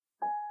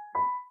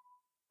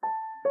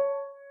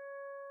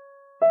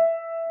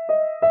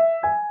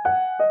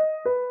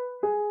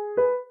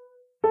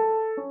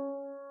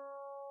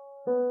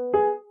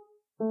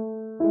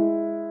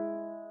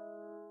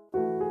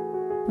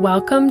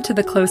Welcome to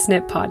the Close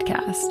Knit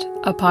Podcast,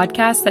 a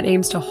podcast that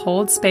aims to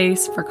hold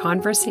space for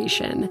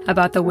conversation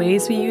about the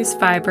ways we use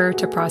fiber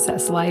to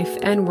process life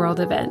and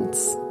world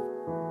events.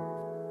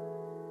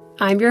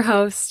 I'm your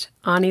host,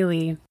 Ani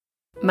Lee.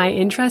 My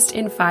interest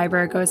in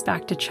fiber goes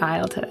back to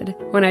childhood,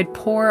 when I'd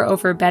pore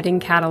over bedding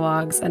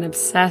catalogs and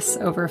obsess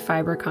over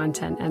fiber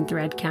content and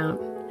thread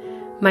count.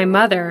 My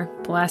mother,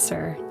 bless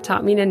her,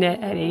 taught me to knit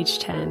at age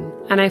 10,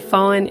 and I've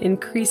fallen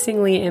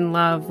increasingly in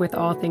love with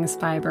all things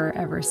fiber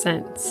ever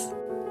since.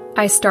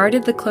 I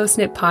started the Close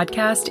Knit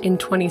Podcast in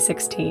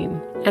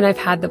 2016, and I've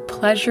had the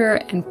pleasure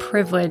and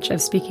privilege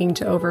of speaking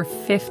to over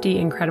 50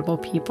 incredible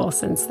people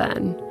since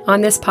then.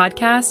 On this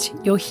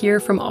podcast, you'll hear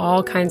from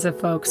all kinds of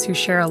folks who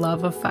share a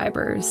love of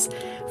fibers,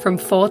 from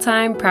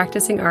full-time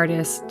practicing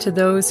artists to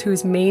those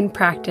whose main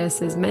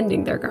practice is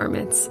mending their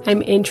garments.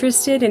 I'm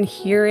interested in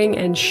hearing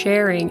and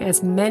sharing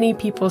as many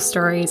people's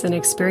stories and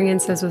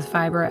experiences with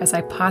fiber as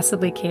I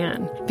possibly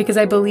can, because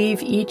I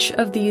believe each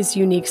of these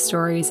unique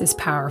stories is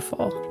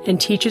powerful and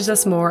teaches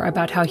us more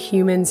about how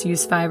humans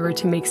use fiber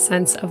to make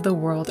sense of the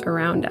world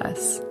around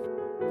us.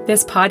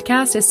 This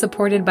podcast is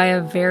supported by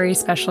a very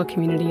special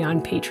community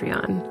on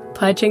Patreon.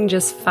 Pledging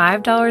just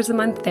 $5 a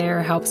month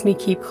there helps me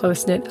keep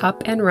Close Knit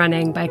up and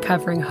running by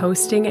covering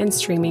hosting and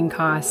streaming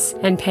costs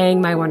and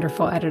paying my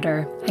wonderful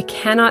editor. I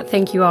cannot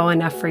thank you all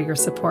enough for your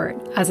support,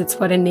 as it's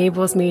what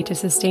enables me to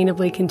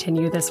sustainably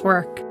continue this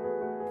work.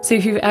 So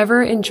if you've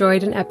ever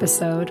enjoyed an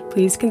episode,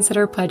 please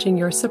consider pledging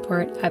your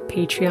support at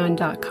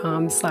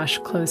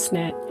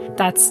patreon.com/closeknit.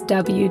 That's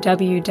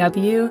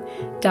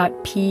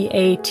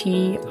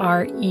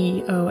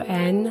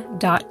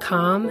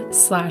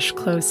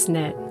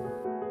www.patreon.com/closeknit.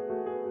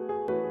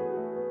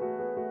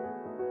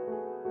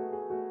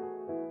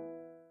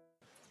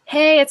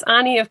 Hey, it's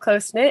Ani of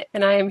Close Knit,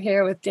 and I am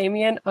here with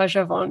Damien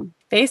Aujavon.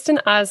 Based in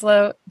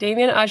Oslo,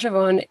 Damien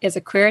Aujavon is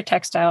a queer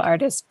textile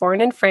artist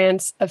born in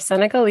France of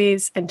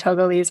Senegalese and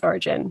Togolese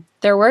origin.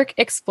 Their work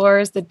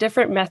explores the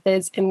different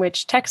methods in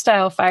which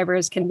textile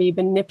fibers can be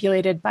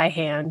manipulated by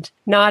hand,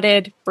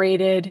 knotted,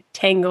 braided,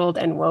 tangled,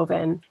 and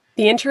woven.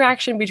 The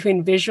interaction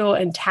between visual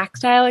and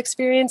tactile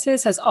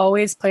experiences has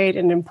always played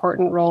an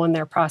important role in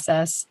their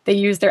process. They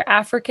use their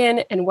African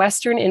and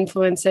Western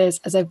influences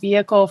as a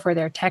vehicle for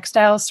their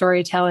textile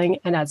storytelling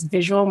and as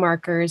visual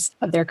markers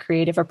of their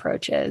creative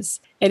approaches.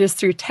 It is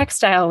through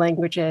textile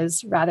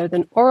languages, rather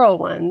than oral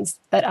ones,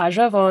 that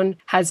Aujavon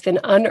has been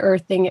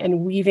unearthing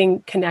and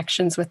weaving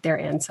connections with their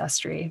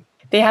ancestry.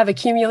 They have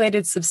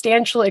accumulated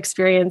substantial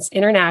experience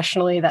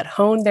internationally that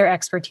honed their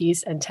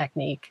expertise and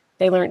technique.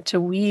 They learned to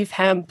weave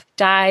hemp,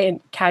 dye and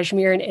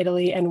cashmere in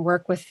Italy, and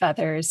work with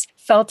feathers,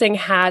 felting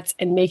hats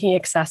and making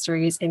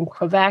accessories in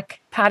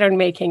Quebec, pattern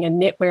making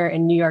and knitwear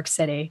in New York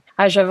City.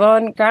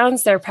 Aujavon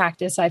grounds their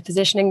practice by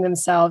positioning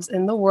themselves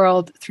in the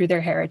world through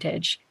their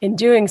heritage. In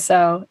doing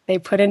so, they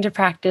put into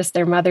practice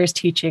their mother's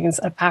teachings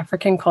of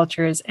African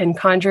cultures and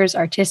conjures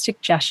artistic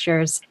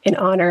gestures in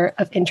honor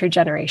of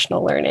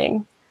intergenerational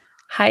learning.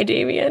 Hi,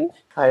 Damien.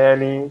 Hi,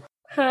 Annie.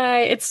 Hi,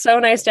 it's so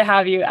nice to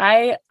have you.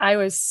 I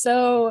was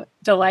so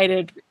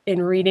delighted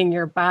in reading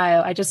your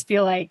bio. I just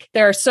feel like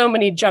there are so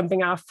many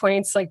jumping off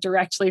points like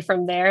directly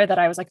from there that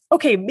I was like,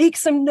 okay, make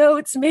some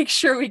notes, make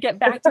sure we get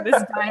back to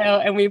this bio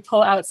and we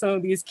pull out some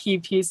of these key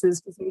pieces,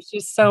 because there's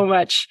just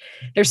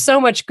there's so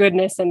much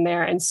goodness in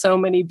there and so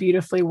many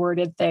beautifully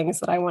worded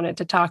things that I wanted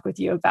to talk with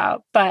you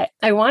about. But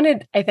I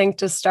wanted, I think,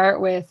 to start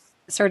with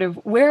sort of,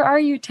 where are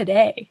you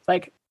today?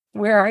 Like,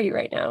 where are you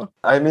right now?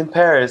 I'm in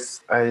Paris.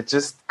 I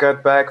just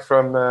got back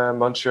from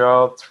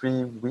Montreal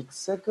 2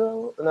 weeks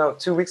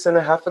and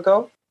a half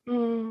ago.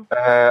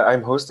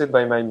 I'm hosted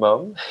by my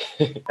mom.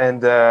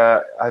 And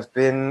I've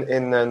been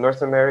in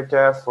North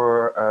America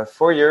for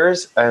 4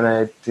 years, and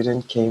I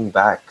didn't came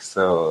back.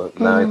 So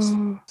now it's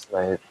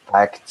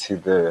back to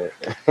the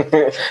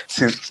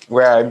to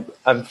where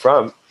I'm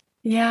from.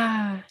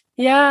 Yeah.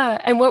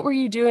 And what were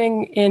you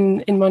doing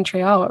in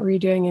Montreal? What were you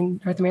doing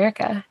in North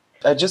America?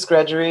 I just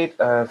graduated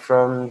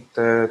from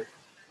the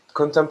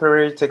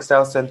Contemporary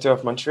Textile Center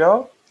of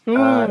Montreal.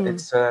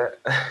 It's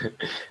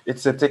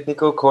a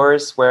technical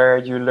course where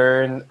you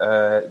learn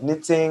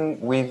knitting,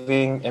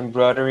 weaving,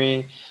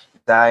 embroidery,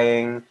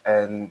 dyeing,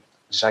 and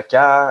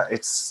jacquard.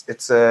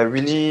 It's a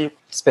really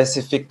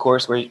specific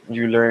course where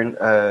you learn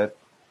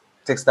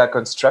textile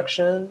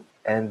construction,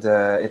 and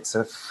it's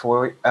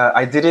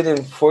I did it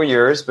in 4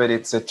 years, but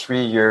it's a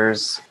 3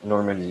 years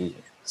normally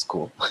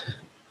school.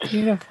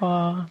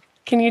 Beautiful.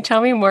 Can you tell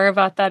me more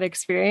about that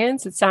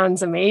experience? It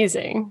sounds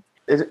amazing.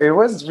 It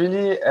was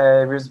really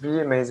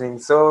amazing.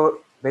 So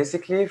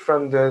basically,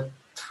 from the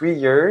 3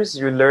 years,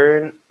 you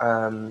learn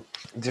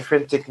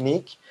different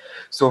technique.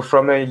 So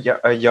from a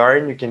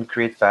yarn, you can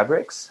create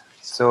fabrics.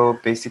 So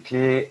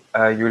basically,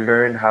 you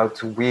learn how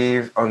to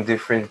weave on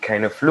different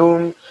kind of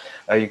loom.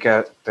 You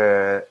got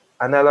the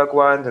analog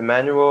one, the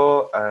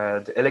manual,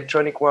 the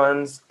electronic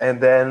ones,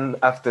 and then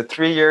after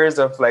 3 years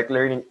of like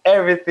learning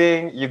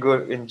everything, you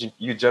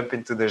jump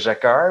into the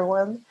jacquard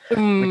one,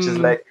 which is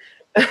like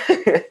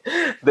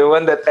the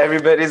one that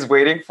everybody's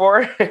waiting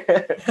for.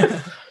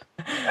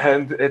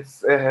 And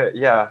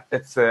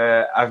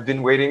I've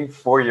been waiting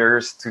 4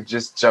 years to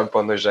just jump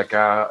on the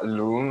jacquard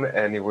loom,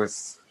 and it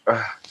was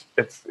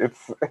it's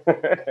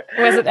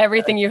Was it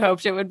everything you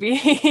hoped it would be?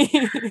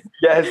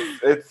 yes,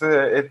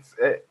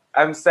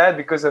 I'm sad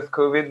because of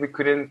COVID we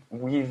couldn't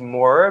weave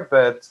more,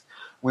 but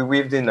we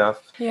weaved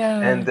enough. Yeah.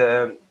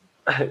 And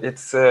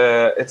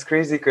it's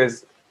crazy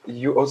because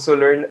you also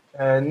learn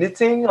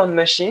knitting on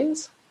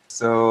machines.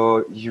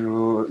 So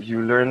you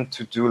learn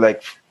to do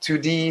like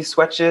 2D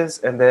swatches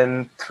and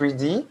then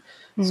 3D.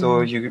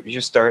 So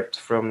you start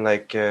from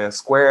like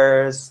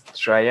squares,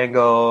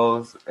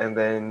 triangles, and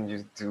then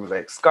you do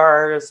like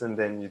scarves, and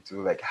then you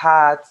do like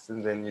hats,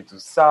 and then you do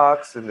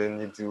socks, and then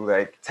you do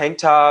like tank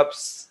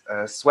tops,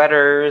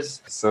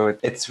 sweaters. So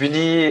it's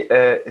really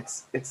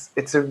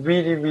it's a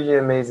really really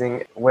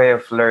amazing way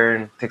of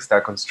learn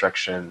textile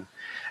construction.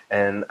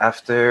 And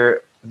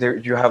after there,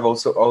 you have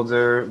also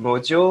other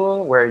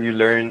module where you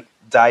learn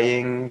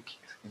dyeing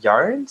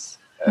yarns,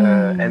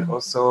 and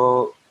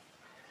also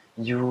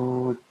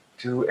you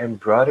do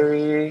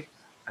embroidery,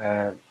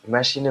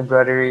 machine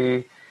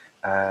embroidery,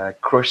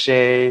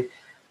 crochet,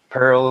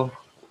 pearl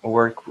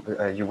work.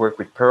 You work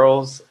with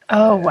pearls.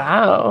 Oh,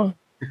 wow.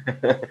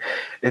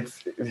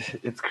 It's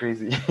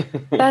crazy.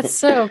 That's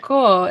so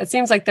cool. It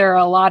seems like there are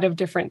a lot of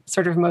different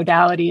sort of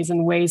modalities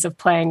and ways of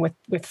playing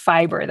with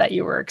fiber that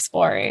you were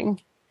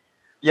exploring.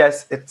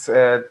 Yes, it's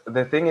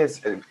the thing is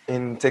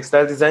in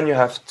textile design you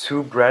have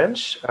two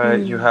branch.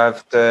 You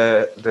have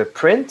the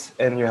print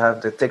and you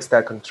have the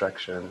textile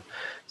construction.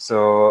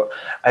 So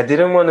I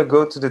didn't want to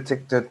go to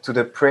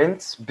the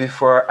print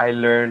before I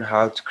learned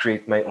how to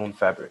create my own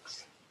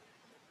fabrics.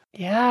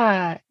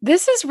 Yeah,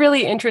 this is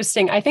really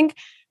interesting. I think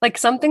like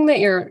something that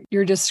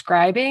you're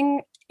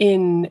describing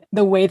in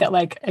the way that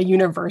like a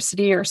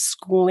university or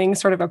schooling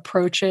sort of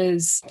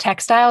approaches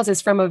textiles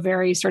is from a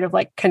very sort of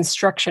like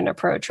construction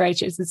approach, right?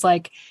 It's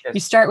like Yes. You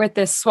start with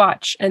this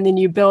swatch and then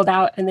you build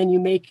out and then you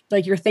make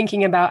like you're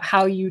thinking about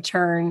how you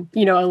turn,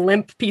 a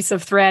limp piece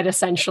of thread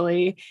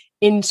essentially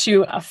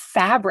into a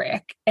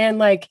fabric. And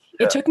like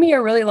it took me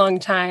a really long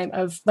time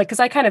of like, because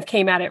I kind of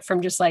came at it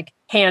from just like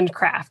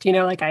handcraft,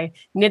 like I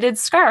knitted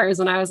scarves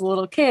when I was a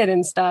little kid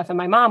and stuff. And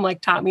my mom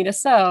like taught me to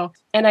sew.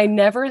 And I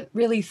never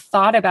really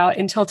thought about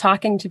until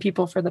talking to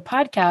people for the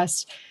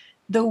podcast,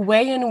 the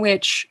way in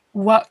which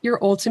what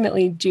you're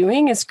ultimately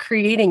doing is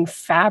creating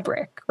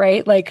fabric,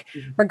 right? Like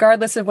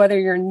regardless of whether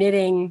you're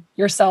knitting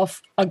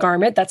yourself a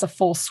garment that's a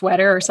full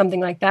sweater or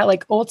something like that,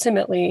 like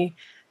ultimately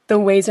the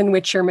ways in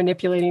which you're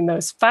manipulating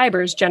those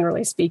fibers,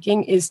 generally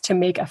speaking, is to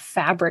make a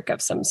fabric of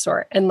some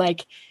sort. And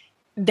like,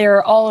 there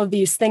are all of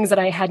these things that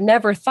I had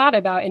never thought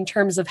about in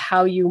terms of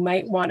how you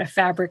might want a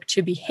fabric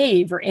to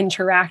behave or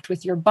interact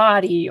with your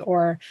body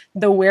or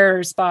the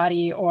wearer's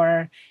body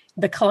or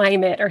the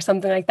climate or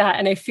something like that.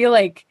 And I feel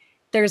like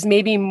there's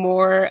maybe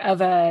more of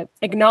a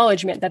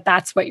acknowledgement that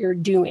that's what you're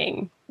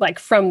doing, like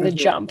from the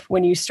jump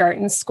when you start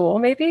in school,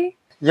 maybe.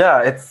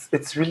 Yeah,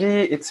 it's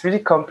really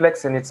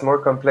complex, and it's more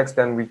complex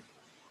than we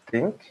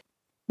think,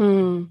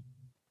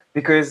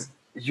 because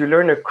you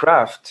learn a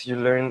craft, you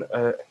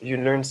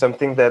learn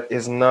something that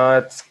is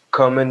not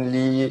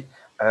commonly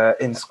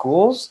in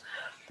schools.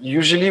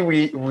 Usually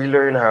we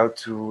learn how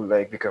to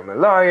like become a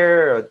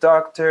lawyer, a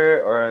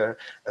doctor, or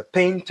a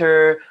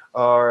painter,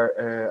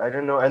 or I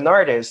don't know, an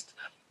artist.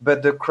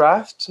 But the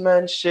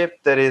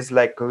craftsmanship that is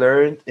like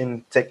learned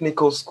in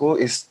technical school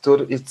it's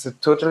a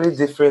totally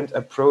different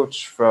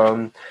approach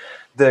from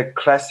the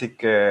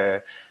classic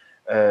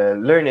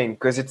learning,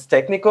 because it's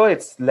technical,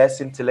 it's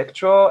less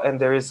intellectual, and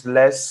there is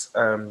less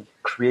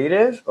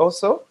creative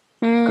also,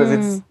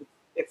 because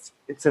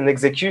it's an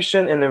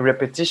execution and a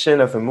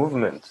repetition of a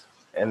movement,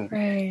 and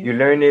you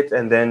learn it,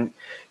 and then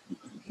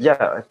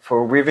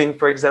for weaving,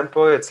 for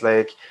example, it's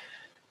like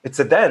it's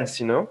a dance,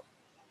 you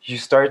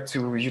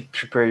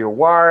prepare your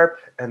warp,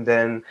 and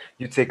then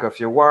you take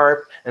off your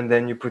warp, and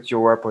then you put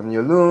your warp on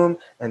your loom,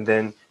 and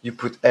then you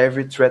put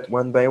every thread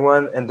one by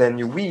one, and then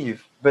you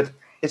weave. But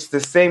it's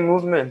the same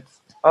movement,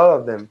 all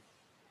of them.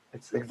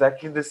 It's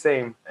exactly the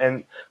same.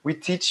 And we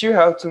teach you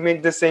how to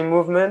make the same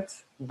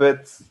movement,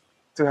 but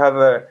to have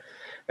a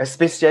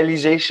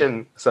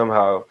specialization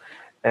somehow.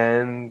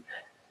 And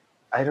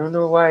I don't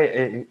know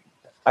why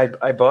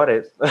I bought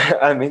it.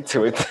 I'm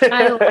into it.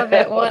 I love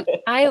it. Well,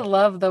 I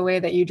love the way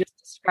that you just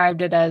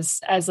described it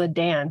as a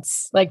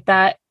dance. Like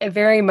that,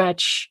 very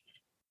much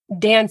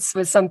dance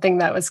was something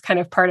that was kind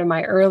of part of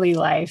my early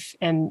life,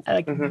 and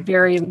like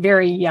very,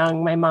 very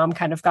young, my mom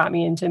kind of got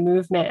me into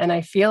movement. And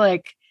I feel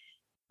like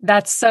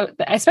that's so,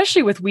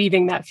 especially with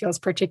weaving, that feels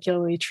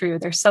particularly true.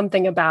 There's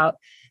something about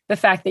the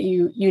fact that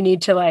you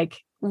need to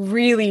like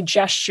really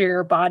gesture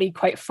your body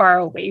quite far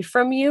away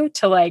from you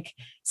to like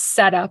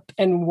set up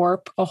and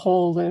warp a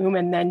whole loom.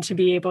 And then to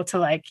be able to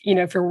like,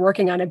 if you're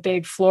working on a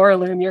big floor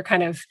loom, you're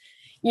kind of,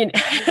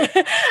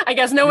 I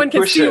guess no one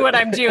can see what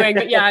I'm doing,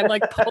 but yeah, I'm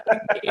like pulling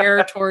the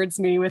air towards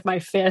me with my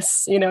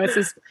fists.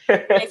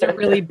 It's a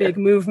really big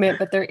movement,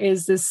 but there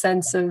is this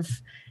sense of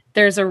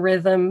there's a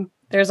rhythm,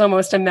 there's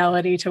almost a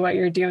melody to what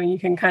you're doing. You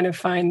can kind of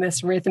find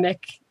this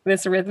rhythmic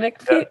this rhythmic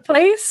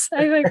place.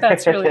 I think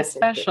that's really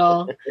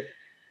special.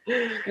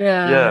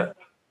 Yeah.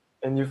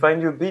 And you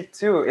find your beat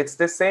too. It's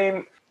the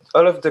same.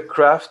 All of the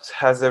craft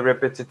has a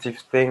repetitive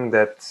thing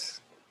that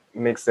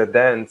makes a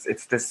dance.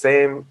 It's the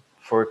same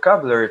for a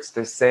cobbler. It's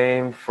the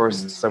same for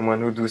someone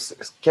who does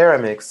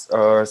ceramics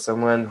or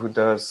someone who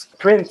does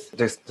print.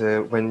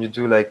 When you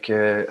do like,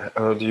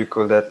 how do you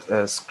call that?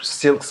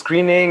 Silk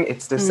screening.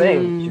 It's the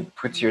same. You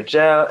put your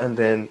gel and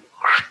then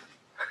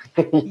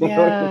you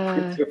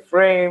put your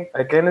frame.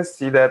 I kind of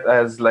see that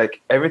as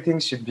like everything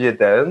should be a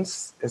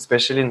dance,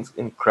 especially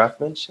in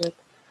craftsmanship.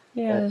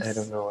 Yes. I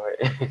don't know why.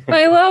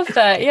 I love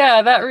that.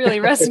 Yeah, that really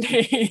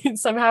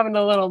resonates. I'm having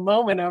a little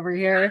moment over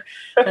here.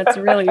 That's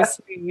really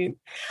sweet.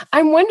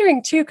 I'm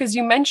wondering too, because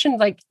you mentioned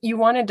like you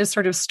wanted to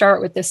sort of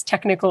start with this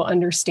technical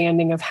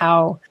understanding of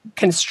how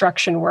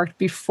construction worked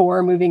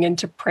before moving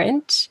into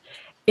print.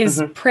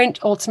 Is print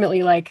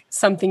ultimately like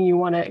something you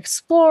want to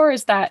explore?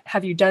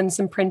 Have you done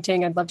some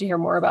printing? I'd love to hear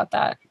more about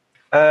that.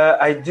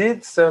 I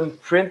did some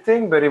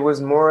printing, but it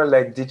was more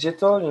like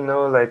digital,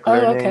 like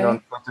learning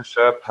on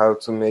Photoshop how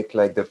to make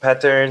like the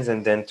patterns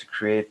and then to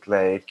create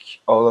like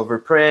all over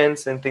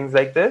prints and things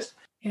like this.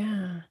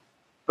 Yeah.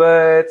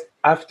 But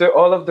after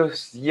all of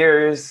those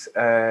years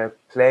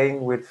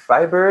playing with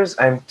fibers,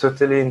 I'm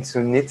totally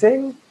into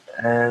knitting.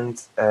 And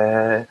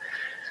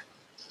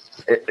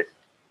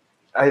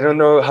I don't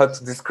know how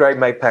to describe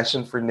my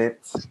passion for knit.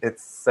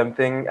 It's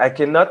something I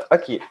cannot.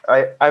 Okay,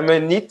 I'm a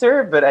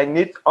knitter, but I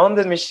knit on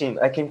the machine.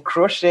 I can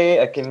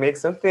crochet, I can make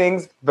some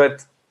things,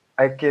 but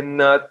I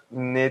cannot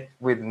knit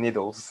with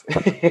needles.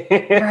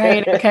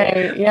 Right.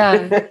 Okay.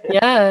 Yeah.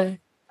 Yeah.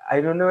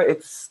 I don't know.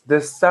 It's the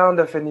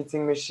sound of a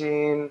knitting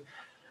machine,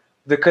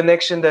 the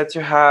connection that you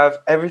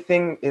have.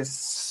 Everything is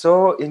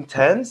so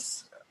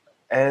intense,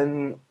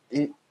 and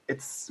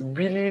it's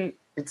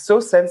so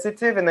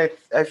sensitive. And I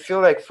feel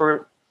like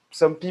for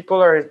some people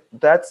are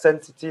that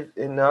sensitive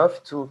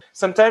enough to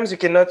sometimes you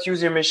cannot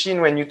use your machine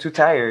when you're too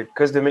tired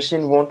because the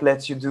machine won't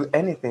let you do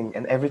anything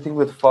and everything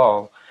will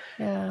fall.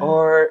 Yeah.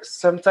 Or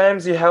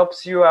sometimes it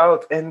helps you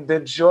out, and the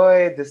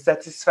joy, the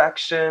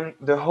satisfaction,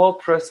 the whole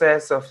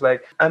process of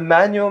like a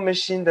manual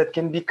machine that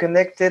can be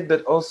connected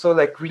but also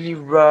like really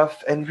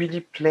rough and really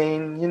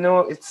plain,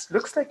 it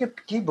looks like a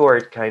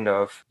keyboard kind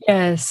of.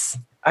 Yes.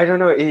 I don't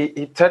know,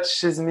 it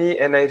touches me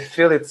and I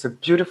feel it's a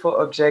beautiful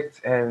object,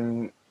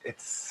 and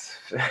it's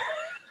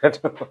I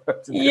don't know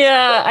what to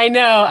Yeah, I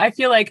know. I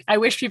feel like I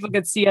wish people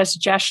could see us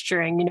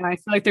gesturing. I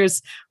feel like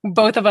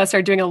both of us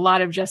are doing a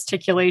lot of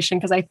gesticulation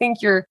because I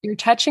think you're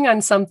touching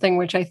on something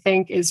which I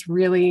think is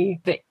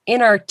really the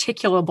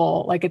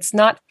inarticulable, like it's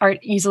not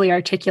easily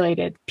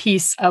articulated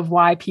piece of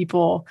why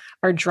people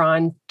are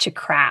drawn to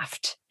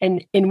craft.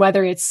 And in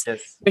whether it's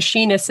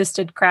machine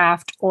assisted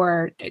craft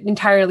or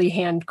entirely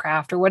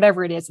handcraft or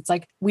whatever it is, it's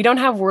like we don't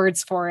have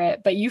words for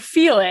it, but you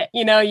feel it.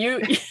 You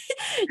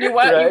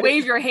Right? you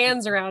wave your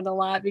hands around a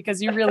lot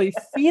because you really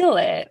feel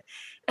it.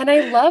 And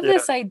I love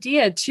this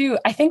idea too.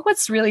 I think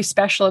what's really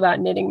special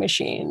about knitting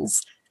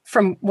machines,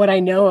 from what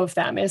I know of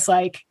them, is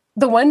like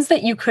the ones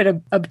that you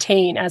could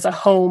obtain as a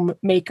home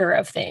maker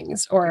of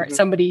things or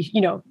somebody,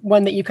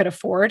 one that you could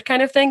afford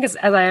kind of thing. Because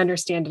as I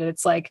understand it,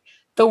 it's like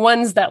the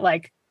ones that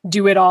like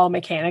do it all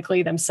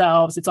mechanically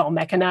themselves, it's all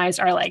mechanized,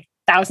 are like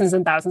thousands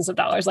and thousands of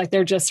dollars. Like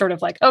they're just sort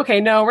of like, okay,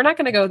 no, we're not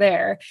going to go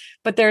there.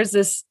 But there's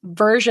this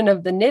version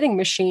of the knitting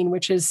machine,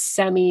 which is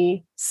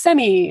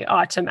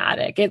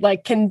semi-automatic. It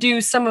like can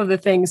do some of the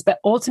things, but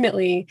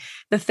ultimately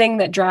the thing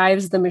that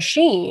drives the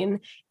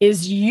machine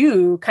is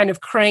you kind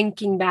of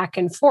cranking back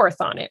and forth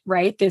on it,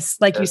 right? This,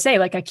 like you say,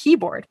 like a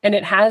keyboard, and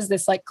it has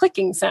this like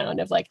clicking sound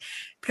of like,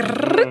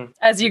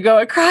 as you go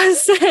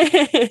across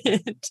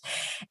it.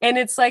 And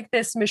it's like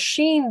this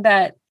machine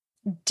that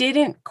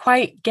didn't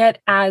quite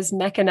get as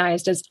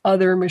mechanized as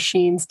other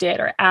machines did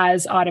or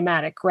as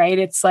automatic, right?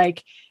 It's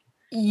like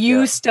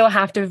you still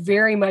have to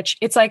very much,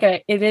 it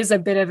is a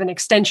bit of an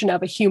extension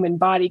of a human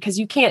body because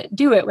you can't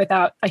do it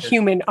without a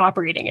human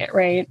operating it,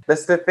 right?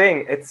 That's the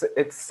thing. It's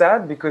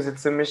sad because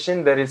it's a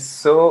machine that is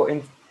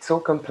so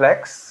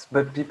complex,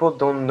 but people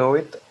don't know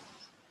it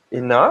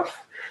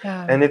enough.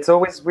 Yeah. And it's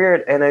always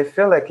weird. And I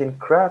feel like in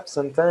craft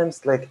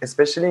sometimes, like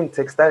especially in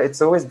textile,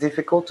 it's always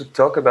difficult to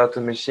talk about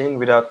a machine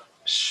without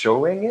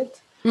showing it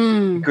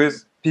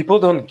because people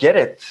don't get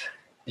it.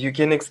 You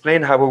can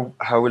explain how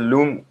a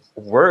loom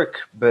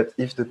work, but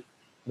if the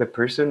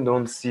person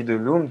don't see the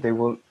loom,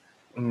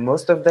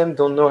 most of them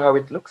don't know how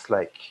it looks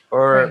like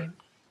or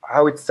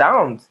how it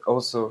sounds.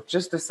 Also,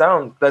 just the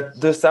sound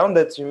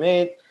that you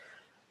made.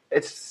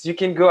 You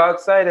can go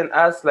outside and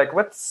ask like,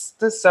 what's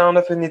the sound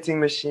of a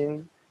knitting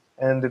machine?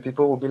 And the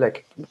people will be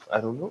like,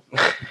 I don't know.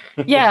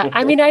 Yeah.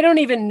 I mean, I don't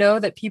even know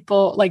that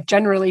people, like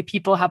generally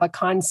people have a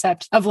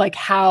concept of like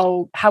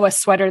how a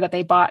sweater that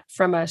they bought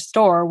from a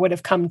store would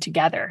have come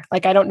together.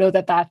 Like, I don't know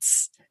that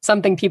that's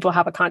something people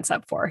have a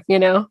concept for,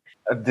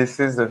 This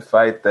is a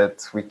fight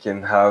that we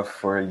can have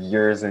for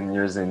years and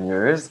years and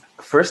years.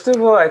 First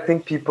of all, I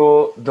think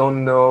people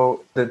don't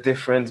know the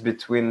difference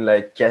between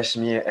like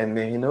cashmere and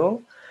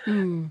merino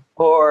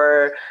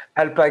or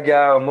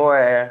alpaca or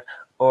mohair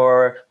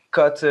or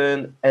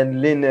cotton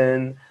and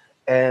linen.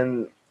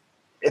 And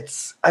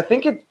I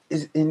think it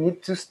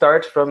needs to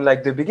start from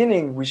like the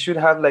beginning. We should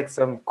have like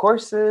some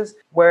courses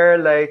where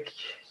like,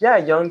 yeah,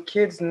 young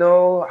kids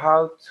know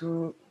how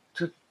to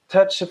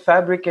touch a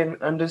fabric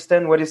and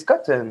understand what is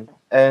cotton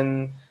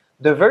and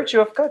the virtue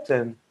of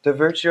cotton, the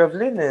virtue of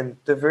linen,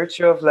 the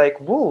virtue of like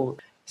wool.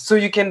 So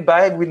you can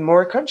buy it with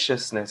more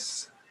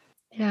consciousness.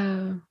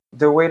 Yeah.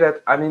 The way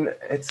that, I mean,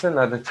 it's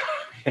another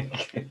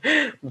topic,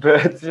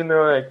 but you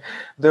know, like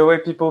the way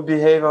people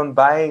behave on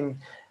buying,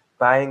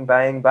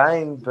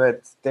 but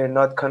they're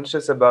not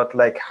conscious about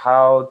like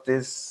how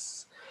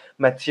this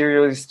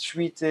material is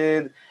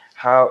treated.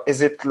 How is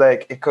it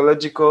like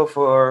ecological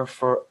for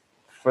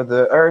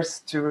the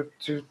earth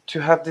to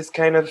have this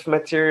kind of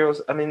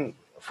materials? I mean,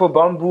 for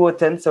bamboo or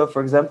tencel,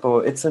 for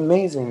example, it's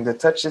amazing. The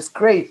touch is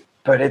great,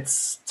 but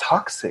it's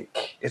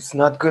toxic. It's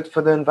not good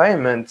for the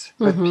environment.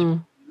 But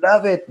people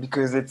love it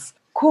because it's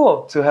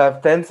cool to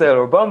have tencel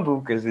or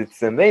bamboo because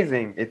it's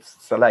amazing.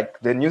 It's like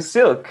the new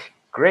silk.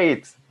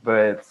 Great.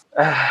 But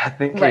I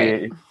think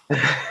Right.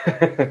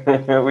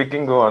 we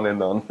can go on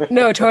and on.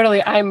 No,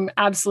 totally. I'm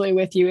absolutely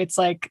with you. It's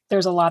like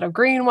there's a lot of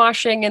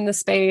greenwashing in the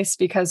space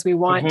because we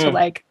want to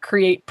like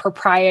create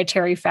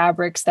proprietary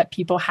fabrics that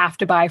people have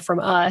to buy from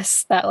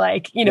us that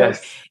like, you know,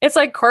 Yes. it's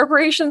like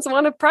corporations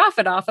want to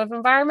profit off of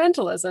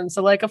environmentalism.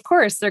 So like, of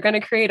course, they're going to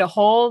create a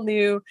whole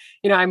new,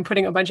 you know, I'm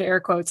putting a bunch of air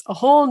quotes, a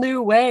whole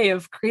new way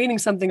of creating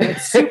something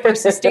that's super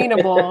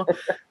sustainable.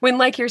 When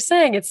like you're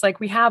saying, it's like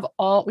we have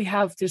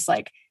just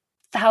like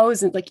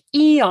thousands, like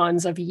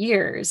eons of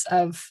years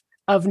of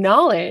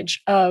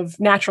knowledge of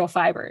natural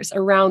fibers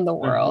around the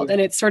world.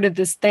 And it's sort of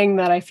this thing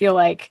that I feel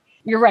like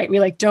you're right. We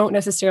like don't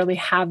necessarily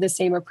have the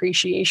same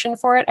appreciation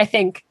for it. I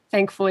think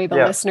thankfully the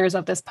listeners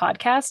of this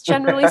podcast,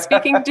 generally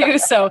speaking, do.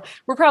 So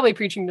we're probably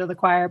preaching to the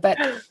choir, but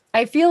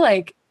I feel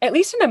like at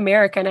least in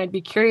America, and I'd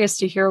be curious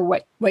to hear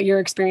what your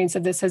experience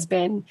of this has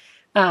been,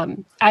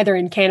 either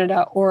in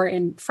Canada or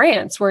in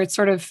France, where it's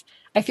sort of,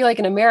 I feel like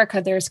in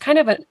America, there's kind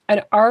of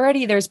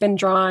there's been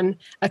drawn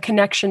a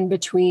connection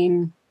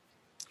between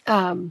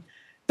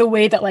the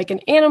way that like an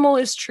animal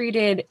is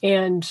treated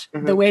and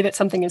the way that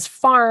something is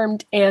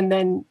farmed, and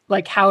then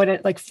like how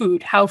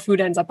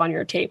food ends up on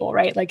your table,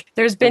 right? Like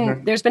there's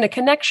been a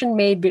connection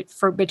made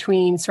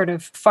between sort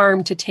of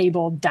farm to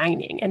table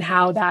dining and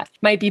how that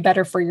might be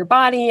better for your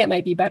body. It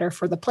might be better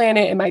for the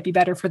planet. It might be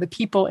better for the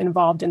people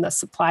involved in the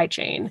supply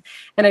chain.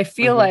 And I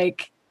feel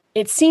like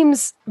it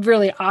seems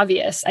really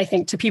obvious, I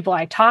think, to people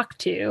I talk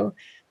to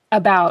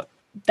about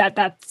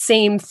that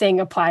same thing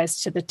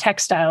applies to the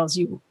textiles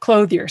you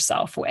clothe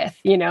yourself with,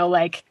 you know,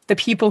 like the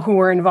people who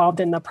were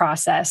involved in the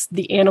process,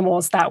 the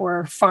animals that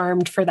were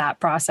farmed for that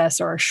process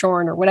or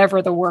shorn or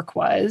whatever the work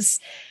was.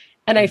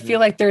 And I feel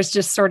like there's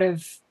just sort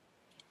of,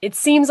 it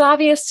seems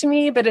obvious to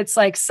me, but it's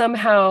like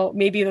somehow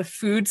maybe the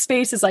food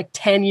space is like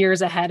 10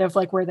 years ahead of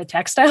like where the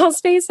textile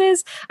space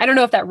is. I don't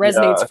know if that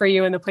resonates for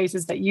you in the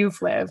places that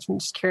you've lived. I'm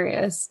just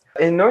curious.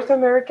 In North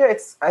America,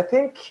 it's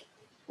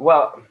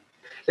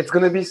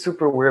going to be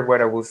super weird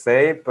what I will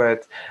say,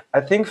 but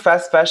I think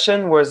fast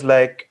fashion was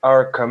like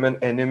our common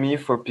enemy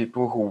for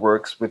people who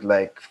works with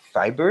like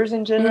fibers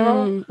in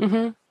general.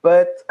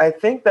 But I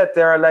think that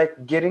they're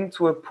like getting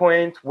to a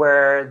point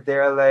where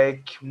they're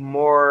like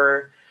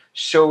more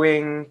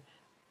showing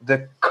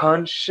the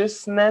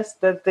consciousness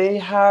that they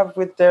have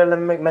with their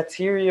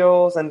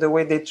materials and the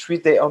way they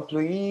treat their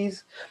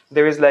employees.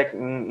 There is like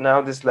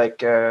now this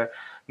like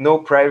no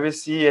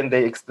privacy, and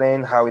they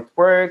explain how it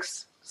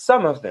works.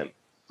 Some of them.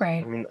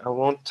 Right. I mean, I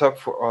won't talk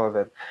for all of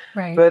it.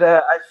 Right. But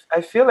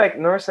I feel like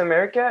North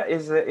America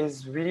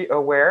is really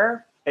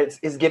aware.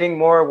 It's getting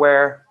more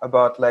aware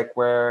about like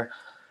where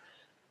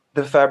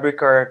the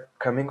fabric are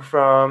coming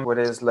from, what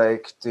is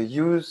like the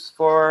use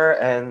for,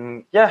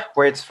 and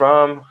where it's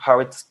from, how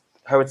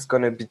it's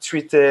gonna be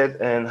treated,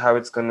 and how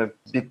it's gonna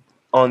be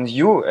on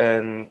you,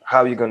 and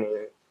how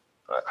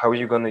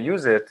you're gonna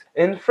use it.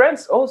 In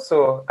France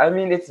also, I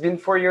mean, it's been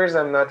 4 years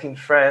I'm not in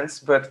France,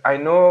 but I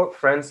know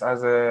France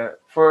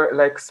for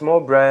like small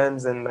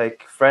brands and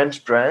like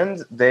French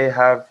brands, they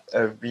have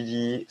a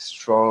really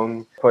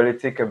strong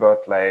politic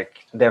about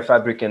like their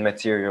fabric and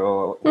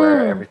material,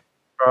 where everything's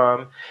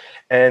from.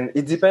 And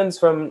it depends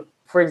from,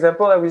 for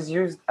example, I will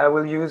use,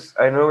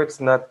 I know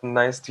it's not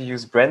nice to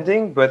use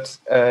branding, but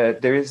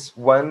there is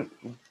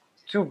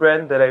two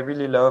brands that I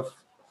really love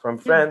from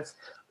France.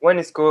 One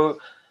is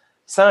called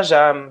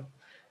Saint-James.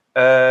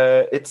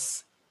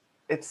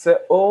 It's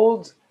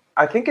old.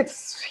 I think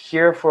it's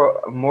here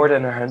for more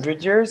than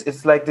 100 years.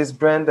 It's like this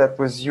brand that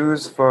was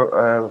used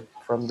for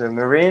from the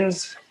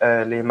Marines,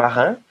 les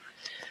marins,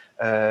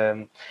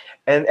 and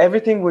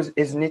everything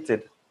is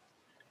knitted.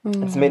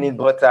 It's made in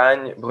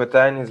Bretagne.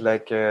 Bretagne is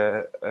like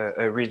a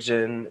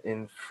region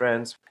in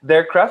France.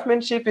 Their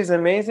craftsmanship is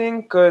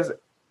amazing because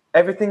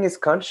everything is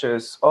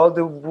conscious. All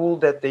the wool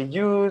that they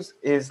use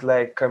is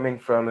like coming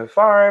from a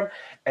farm,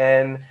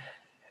 and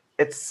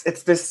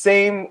it's the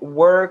same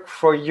work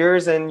for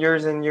years and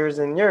years and years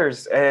and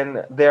years.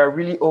 And they are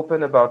really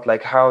open about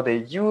like how they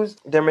use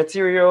their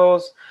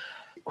materials,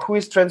 who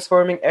is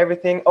transforming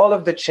everything. All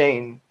of the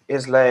chain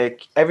is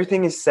like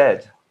everything is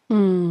said.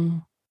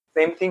 Same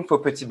thing for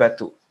Petit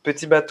Bateau.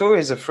 Petit Bateau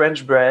is a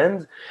French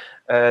brand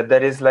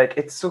that is like,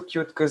 it's so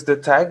cute because the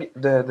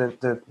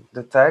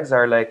tags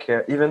are like,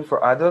 even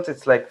for adults,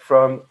 it's like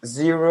from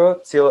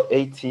 0 till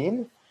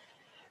 18.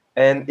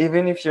 And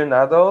even if you're an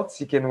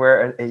adult, you can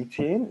wear an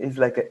 18. It's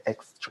like an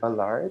extra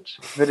large,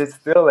 but it's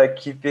still like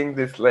keeping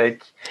this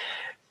like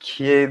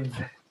kid,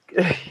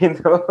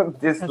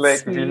 this That's like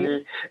sweet.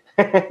 really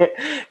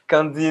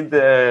candid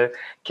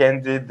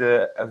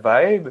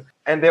vibe.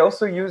 And they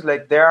also use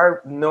like, they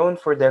are known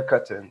for their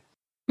cotton.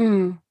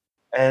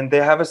 And they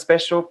have a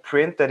special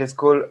print that is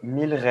called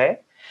Mille Raies,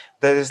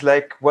 that is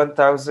like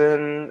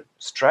 1,000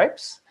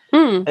 stripes.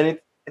 And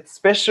it's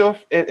special.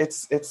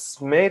 It's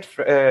made.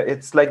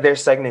 It's like their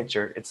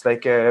signature. It's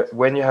like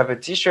when you have a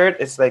T-shirt,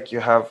 it's like you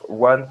have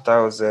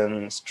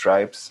 1,000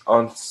 stripes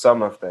on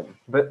some of them.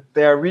 But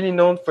they are really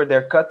known for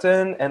their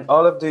cotton, and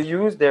all of the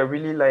use. They're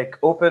really like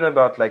open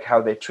about like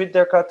how they treat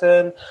their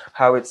cotton,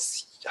 how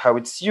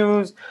it's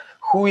used,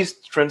 who is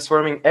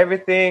transforming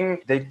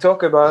everything. They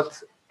talk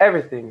about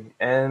everything,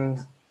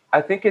 and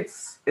I think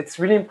it's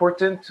really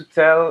important to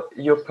tell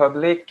your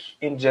public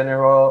in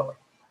general,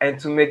 and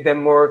to make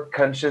them more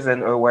conscious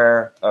and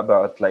aware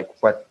about like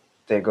what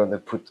they're gonna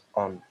put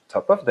on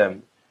top of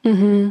them.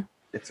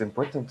 It's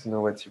important to know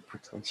what you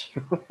put on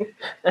you.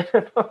 I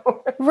don't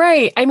know.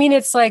 Right. I mean,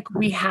 it's like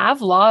we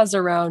have laws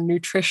around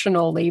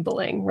nutritional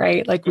labeling,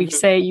 right? Like we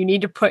say you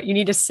need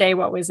to say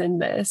what was in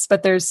this,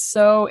 but it's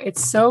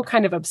so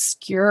kind of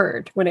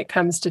obscured when it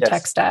comes to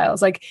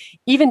textiles. Like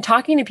even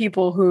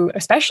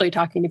especially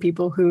talking to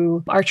people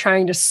who are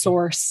trying to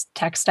source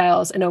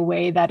textiles in a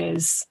way that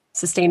is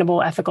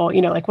sustainable, ethical,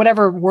 like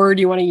whatever word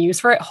you want to use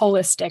for it,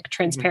 holistic,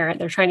 transparent.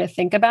 They're trying to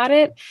think about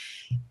it.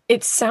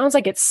 It sounds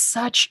like it's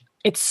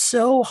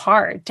so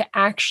hard to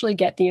actually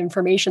get the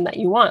information that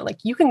you want. Like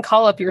you can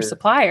call up your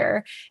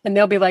supplier and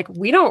they'll be like,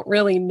 we don't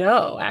really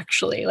know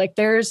actually. Like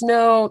there's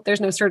no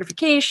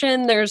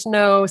certification, there's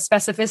no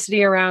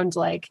specificity around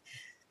like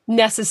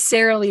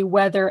necessarily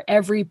whether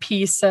every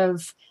piece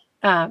of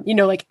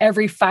like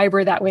every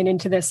fiber that went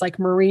into this like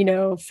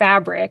merino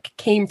fabric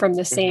came from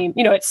the same,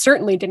 it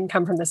certainly didn't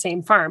come from the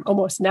same farm.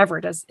 Almost never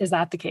is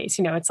that the case.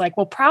 It's like,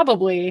 well,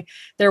 probably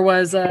there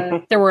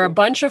were a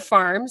bunch of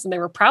farms and they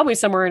were probably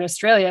somewhere in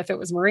Australia if it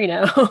was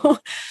merino.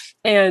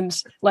 And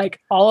like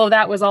all of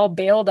that was all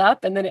baled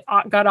up and then it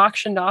got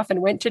auctioned off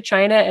and went to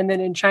China. And then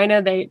in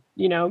China, they,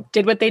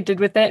 did what they did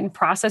with it and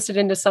processed it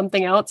into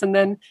something else. And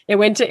then it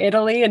went to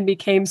Italy and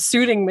became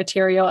suiting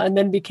material and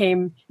then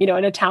became,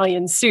 an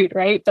Italian suit,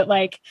 right? But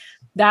like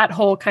that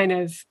whole kind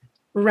of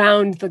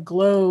round the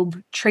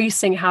globe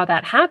tracing how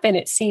that happened,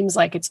 it seems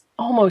like it's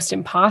almost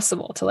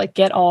impossible to like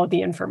get all of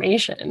the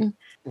information.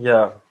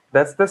 Yeah.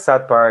 That's the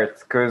sad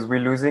part, because we're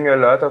losing a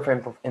lot of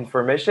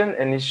information,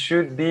 and it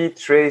should be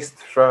traced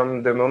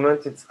from the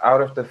moment it's out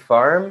of the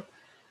farm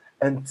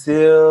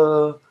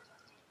until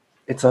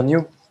it's on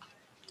you.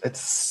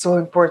 It's so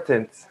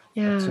important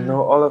to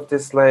know all of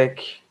this,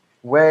 like,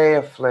 way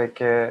of,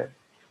 like, I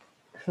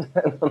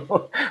don't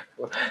know.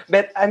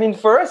 But, I mean,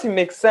 for us, it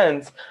makes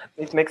sense.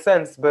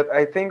 But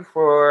I think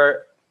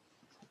for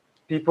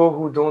people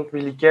who don't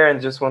really care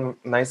and just want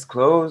nice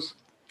clothes,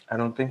 I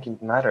don't think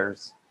it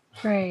matters.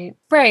 Right.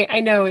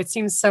 I know it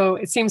seems so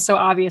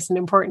obvious and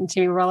important to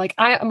me. We're like,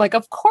 I'm like,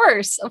 of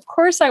course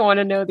I want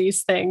to know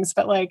these things.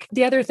 But like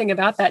the other thing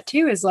about that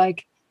too, is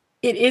like,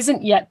 it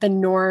isn't yet the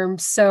norm.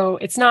 So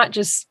it's not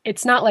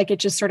like it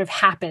just sort of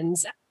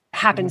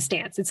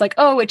happenstance. It's like,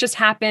 oh, it just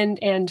happened.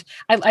 And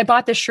I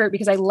bought this shirt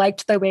because I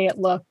liked the way it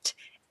looked.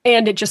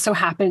 And it just so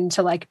happened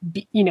to like,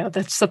 be,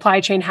 the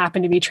supply chain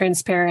happened to be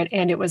transparent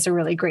and it was a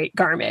really great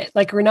garment.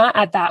 Like we're not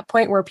at that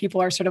point where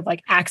people are sort of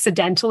like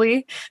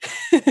accidentally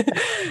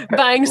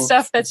buying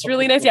stuff that's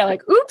really nice. Yeah.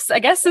 Like, oops, I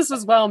guess this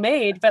was well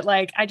made, but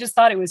like, I just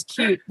thought it was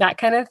cute, that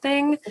kind of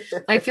thing.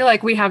 I feel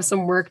like we have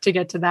some work to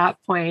get to that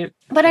point,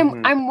 but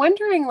I'm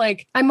wondering,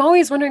 like, I'm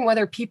always wondering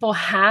whether people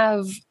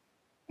have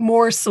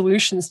more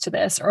solutions to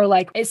this, or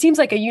like it seems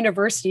like a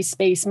university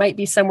space might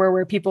be somewhere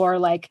where people are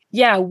like,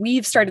 yeah,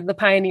 we've started the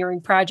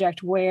pioneering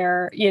project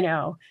where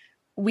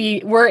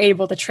we were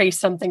able to trace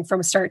something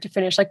from start to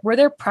finish. Like, were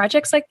there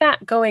projects like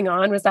that going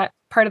on? Was that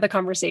part of the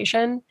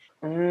conversation?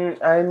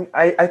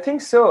 I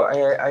think so.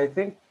 I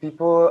think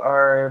people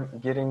are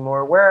getting more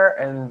aware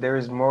and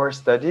there's more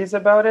studies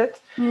about it.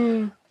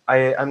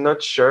 I'm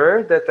not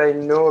sure that I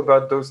know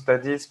about those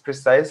studies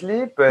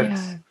precisely, but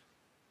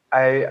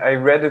I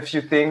read a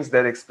few things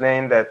that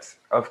explain that,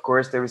 of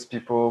course, there is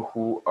people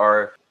who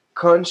are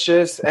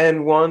conscious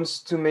and wants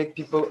to make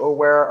people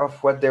aware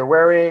of what they're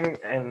wearing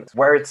and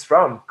where it's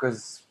from,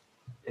 because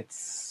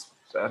it's,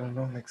 I don't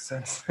know, makes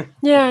sense.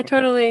 Yeah,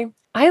 totally.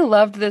 I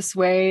loved this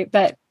way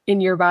that in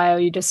your bio,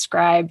 you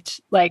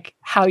described like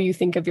how you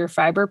think of your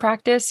fiber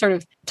practice, sort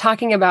of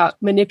talking about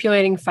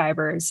manipulating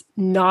fibers,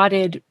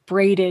 knotted,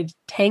 braided,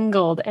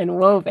 tangled, and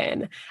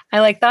woven. I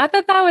like thought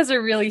that that was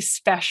a really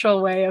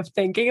special way of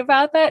thinking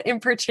about that. In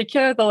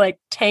particular, the like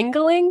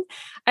tangling.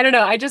 I don't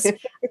know.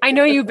 I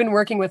know you've been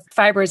working with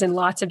fibers in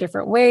lots of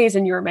different ways,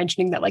 and you were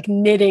mentioning that like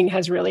knitting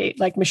has really,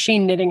 like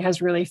machine knitting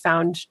has really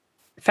found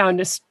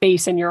a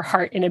space in your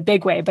heart in a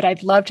big way. But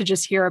I'd love to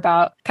just hear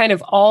about kind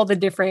of all the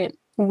different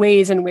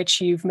ways in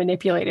which you've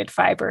manipulated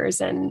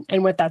fibers and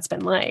what that's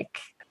been like.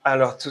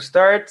 Alors, to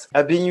start,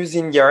 I've been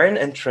using yarn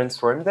and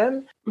transform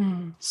them.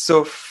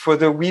 So for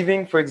the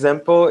weaving, for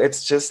example,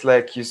 it's just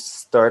like you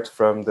start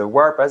from the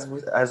warp,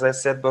 as I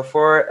said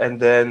before, and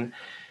then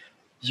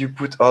you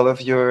put all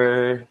of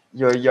your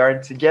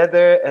yarn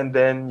together, and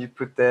then you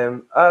put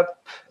them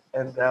up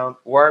and down,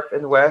 warp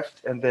and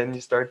weft, and then you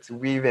start to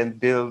weave and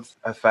build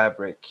a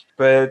fabric.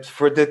 But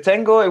for the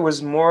tangle, it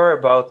was more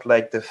about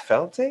like the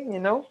felting, you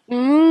know?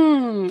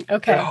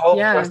 Okay. The whole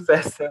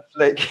process of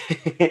like,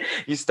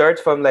 you start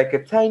from like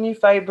a tiny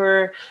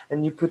fiber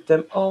and you put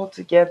them all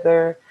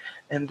together,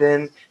 and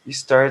then you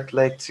start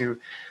like to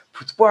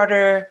put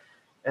water,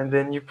 and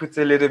then you put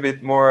a little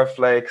bit more of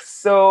like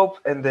soap,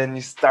 and then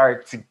you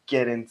start to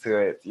get into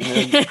it. You know,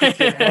 you put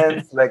your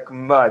hands like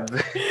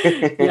mud.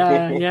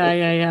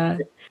 Yeah.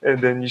 And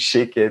then you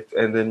shake it,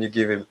 and then you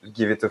give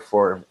it a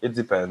form. It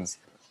depends.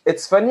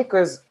 It's funny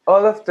because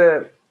all of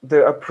the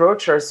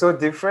approach are so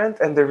different,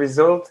 and the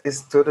result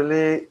is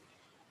totally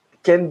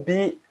can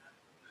be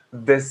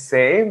the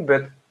same,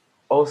 but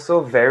also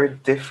very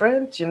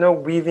different. You know,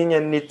 weaving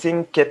and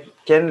knitting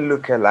can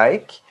look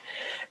alike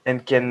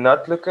and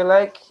cannot look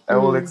alike. I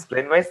will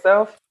explain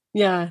myself.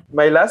 Yeah.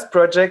 My last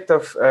project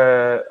of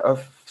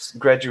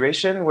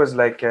graduation was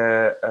like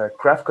a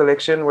craft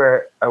collection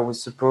where I was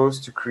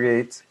supposed to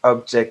create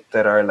objects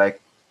that are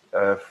like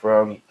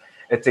from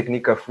a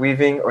technique of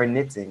weaving or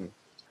knitting.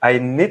 I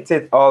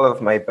knitted all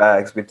of my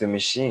bags with the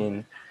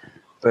machine,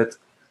 but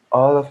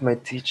all of my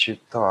teacher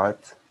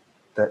thought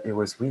that it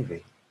was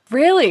weaving.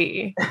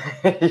 Really?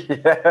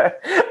 Yeah.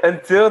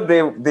 Until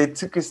they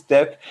took a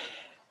step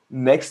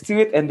next to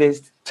it and they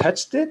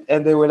touched it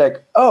and they were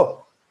like,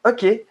 oh,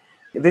 okay,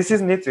 this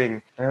is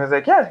knitting. And I was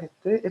like, yeah,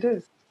 it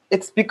is.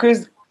 It's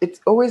because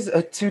it's always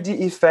a 2D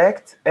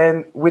effect,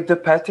 and with the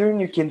pattern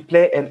you can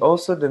play, and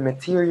also the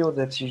material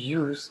that you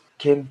use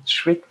can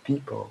trick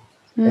people.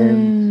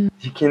 And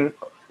you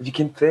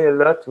can play a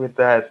lot with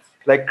that,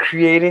 like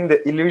creating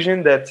the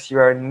illusion that you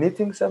are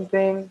knitting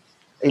something.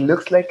 It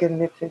looks like a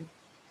knitting,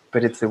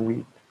 but it's a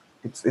weave.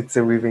 It's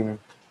a weaving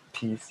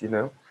piece, you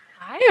know.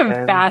 I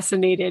am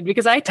fascinated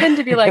because I tend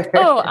to be like,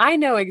 oh, I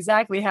know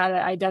exactly how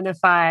to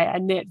identify a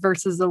knit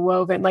versus a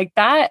woven. Like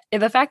that,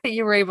 the fact that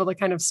you were able to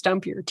kind of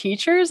stump your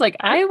teachers, like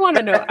I want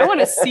to know, I want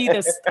to see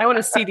this, I want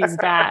to see these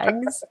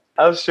bags.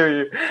 I'll show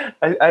you.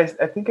 I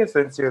think I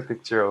sent you a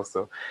picture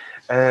also.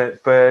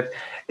 But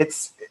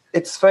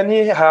it's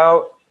funny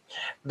how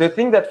the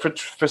thing that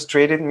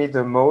frustrated me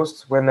the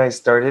most when I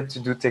started to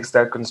do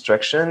textile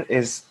construction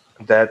is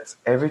that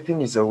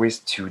everything is always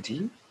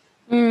 2D.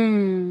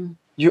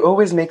 You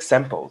always make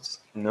samples,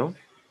 you know,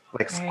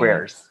 like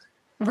squares.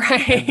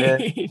 Right.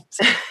 Then,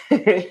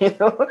 you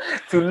know,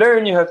 to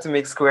learn, you have to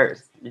make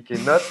squares. You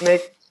cannot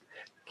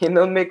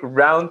make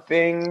round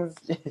things.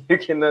 You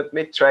cannot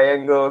make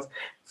triangles,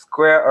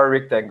 square or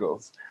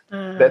rectangles.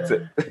 That's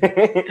it.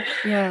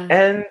 Yeah.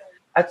 And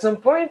at some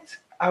point,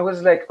 I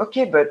was like,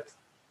 okay, but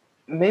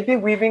maybe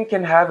weaving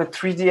can have a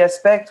 3D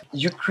aspect.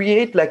 You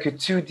create like a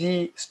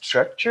 2D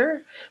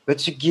structure,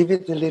 but you give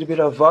it a little bit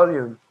of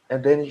volume,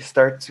 and then you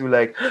start to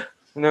like,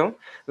 you know,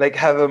 like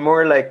have a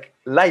more like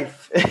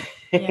life.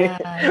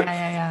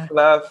 Yeah.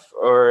 Laugh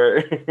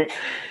or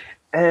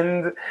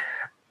and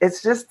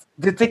it's just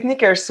the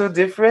technique are so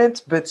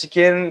different, but you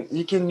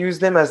can use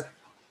them as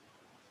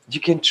you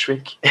can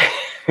trick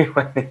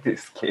when it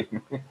is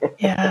game.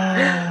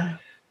 Yeah.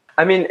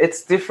 I mean,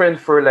 it's different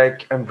for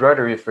like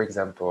embroidery, for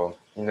example,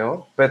 you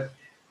know, but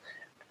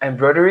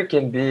embroidery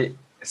can be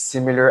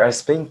similar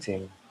as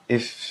painting.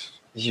 If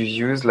you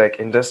use like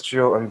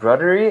industrial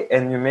embroidery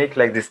and you make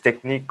like this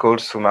technique called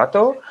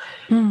sfumato,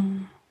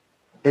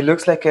 it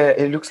looks like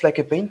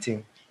a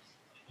painting,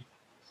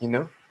 you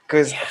know,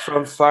 because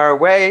from far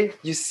away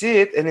you see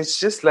it and it's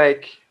just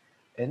like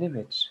an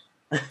image.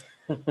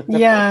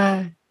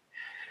 Yeah.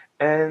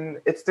 And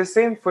it's the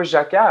same for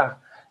jacquard.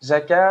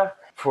 Jacquard,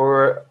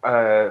 for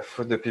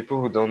the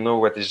people who don't know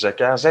what is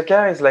jacquard,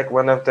 jacquard is like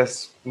one of the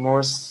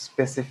more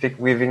specific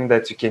weaving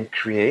that you can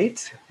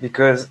create,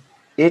 because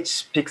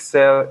each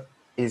pixel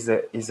is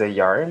a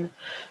yarn.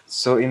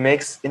 So it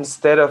makes,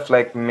 instead of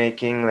like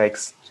making like,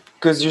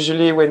 because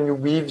usually when you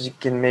weave you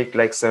can make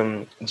like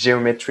some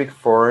geometric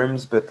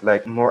forms, but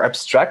like more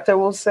abstract, I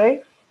will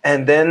say.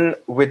 And then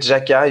with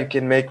jacquard, you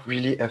can make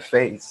really a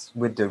face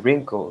with the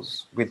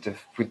wrinkles, with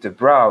the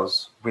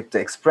brows, with the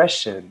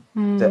expression,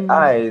 the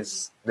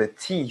eyes, the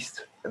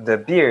teeth, the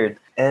beard.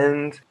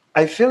 And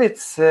I feel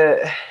it's,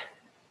 it's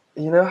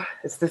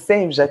the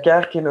same.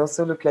 Jacquard can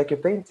also look like a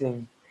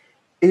painting,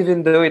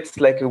 even though it's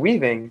like a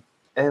weaving.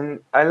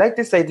 And I like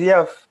this idea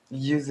of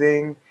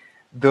using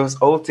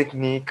those old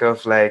technique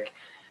of like,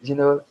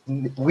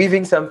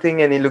 weaving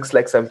something and it looks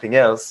like something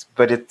else,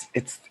 but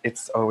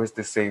it's always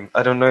the same.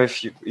 I don't know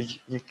if you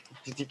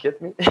did you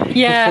get me?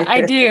 Yeah,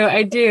 I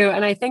do.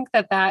 And I think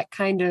that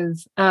kind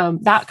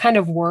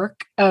of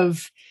work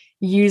of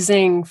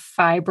using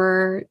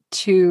fiber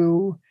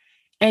to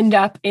end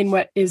up in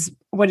what is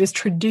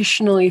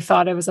traditionally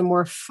thought of as a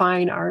more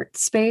fine art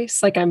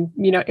space, like I'm,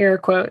 air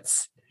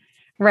quotes,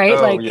 right?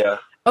 Oh Like, yeah.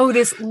 oh,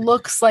 this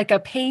looks like a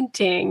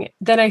painting,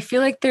 then I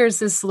feel like there's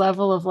this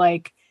level of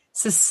like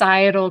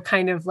societal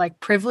kind of like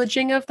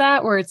privileging of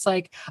that, where it's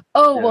like,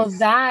 oh, well, Yes.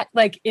 that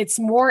like it's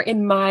more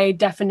in my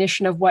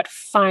definition of what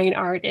fine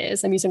art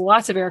is. I'm using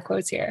lots of air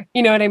quotes here.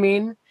 You know what I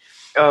mean?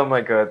 Oh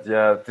my God,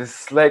 yeah.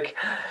 This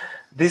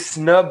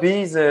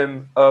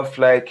snobism of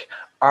like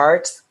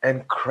arts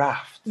and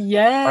craft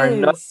are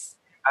not Yes.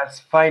 as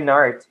fine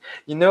art.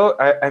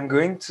 I'm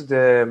going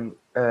to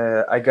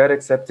I got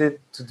accepted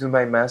to do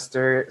my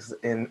master's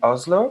in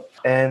Oslo,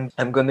 and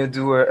I'm gonna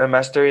do a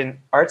master in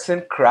arts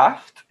and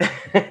craft.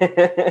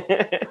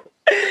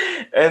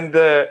 And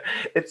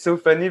it's so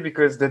funny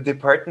because the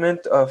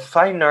department of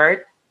fine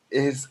art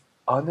is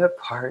on a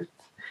part,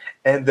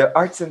 and the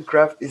arts and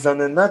craft is on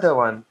another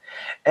one.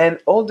 And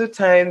all the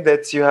time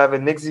that you have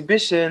an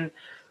exhibition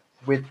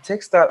with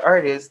textile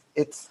artists,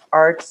 it's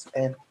arts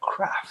and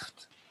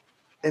craft.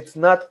 It's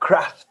not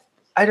craft.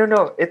 I don't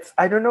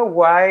know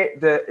why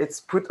it's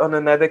put on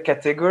another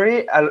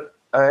category,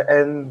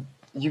 and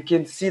you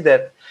can see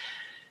that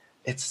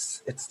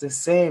it's the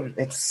same.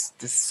 It's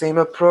the same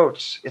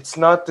approach. It's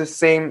not the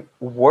same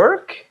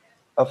work,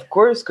 of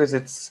course, because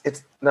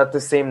it's not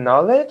the same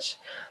knowledge,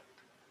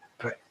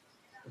 but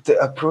the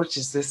approach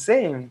is the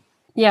same.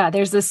 Yeah,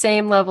 there's the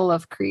same level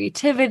of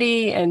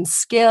creativity and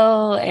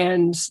skill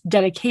and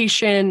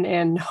dedication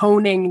and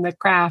honing the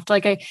craft.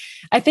 Like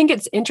I think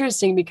it's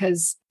interesting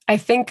because I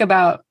think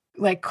about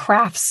like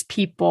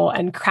craftspeople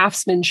and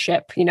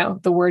craftsmanship,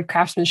 the word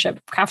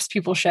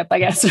craftspeopleship, I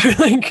guess,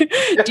 like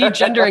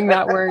degendering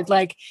that word,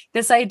 like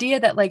this idea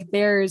that like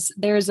there's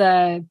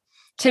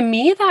to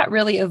me, that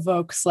really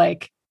evokes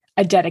like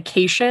a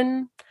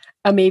dedication,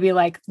 a maybe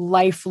like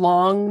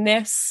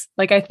lifelongness.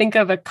 Like I think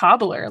of a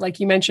cobbler, like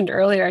you mentioned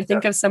earlier. I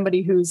think Yeah. of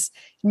somebody who's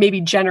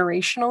maybe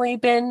generationally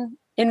been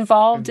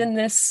involved Mhm. in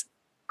this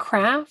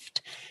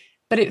craft,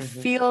 but it Mhm.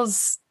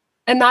 feels,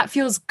 and that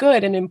feels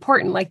good and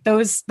important. Like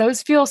those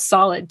feel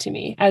solid to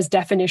me as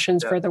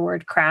definitions Yeah. for the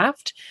word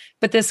craft.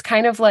 But this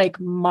kind of like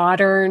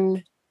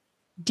modern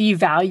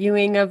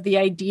devaluing of the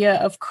idea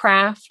of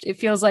craft. It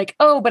feels like,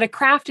 oh, but a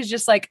craft is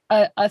just like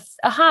a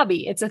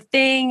hobby. It's a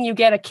thing you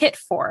get a kit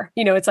for.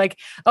 It's like,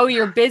 oh,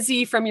 you're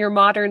busy from your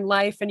modern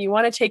life and you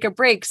want to take a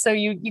break. So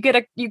you get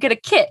a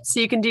kit so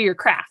you can do your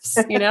crafts,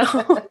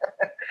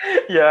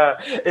 Yeah,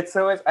 it's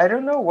always, I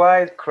don't know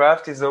why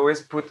craft is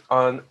always put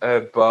on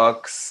a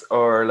box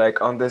or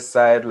like on the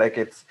side, like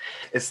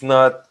it's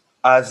not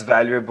as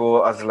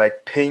valuable as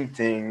like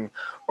painting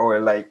or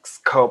like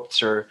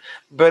sculpture.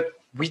 But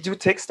we do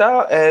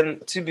textile,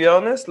 and to be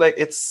honest, like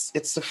it's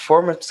a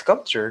form of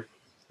sculpture,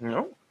 you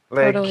know?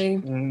 Like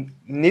Totally.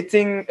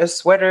 knitting a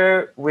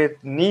sweater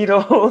with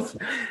needles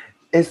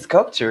is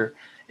sculpture,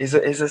 is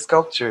a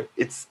sculpture.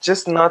 It's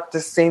just not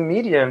the same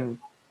medium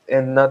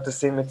and not the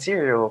same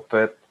material,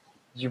 but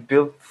you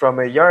build from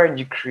a yarn,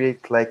 you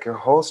create like a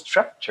whole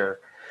structure.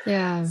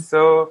 Yeah.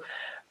 So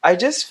I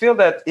just feel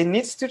that it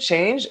needs to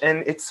change,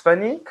 and it's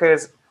funny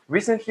because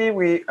recently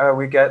we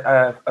got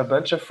a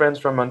bunch of friends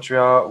from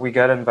Montreal. We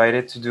got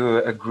invited to do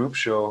a group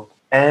show,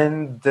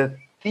 and the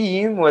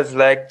theme was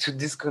like to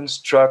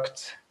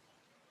deconstruct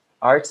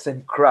arts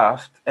and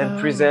craft and Oh.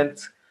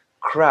 present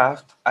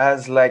craft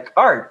as like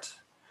art.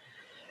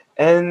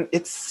 And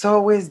it's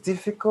always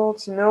difficult,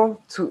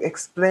 to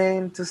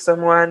explain to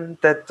someone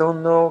that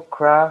don't know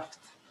craft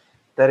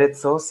that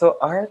it's also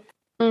art,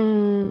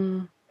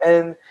 Mm.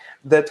 and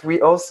that we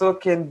also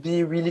can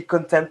be really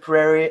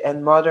contemporary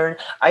and modern.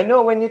 I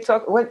know when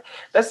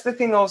that's the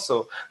thing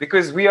also,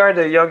 because we are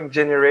the young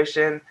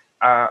generation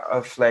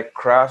of like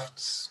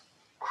craft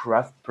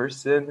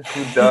person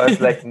who does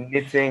like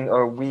knitting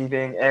or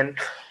weaving. And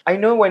I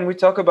know when we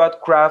talk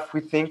about craft, we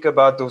think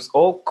about those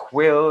old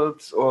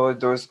quilts or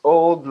those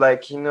old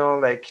like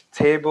like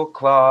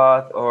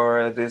tablecloth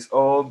or this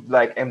old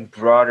like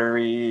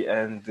embroidery,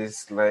 and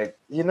this like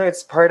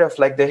it's part of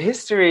like the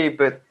history.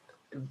 But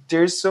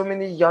there's so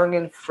many young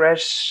and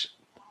fresh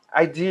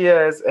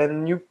ideas,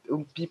 and new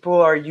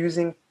people are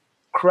using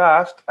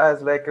craft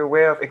as like a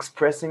way of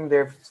expressing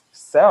their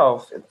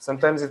self.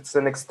 Sometimes it's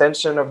an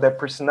extension of their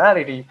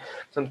personality,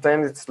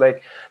 sometimes it's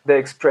like the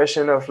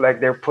expression of like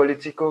their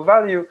political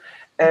value.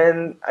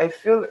 And I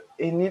feel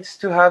it needs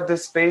to have the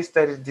space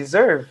that it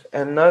deserves,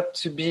 and not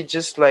to be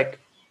just like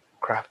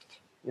craft,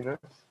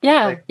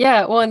 Yeah. like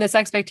Yeah. Well, and this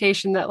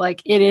expectation that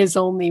like it is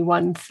only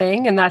one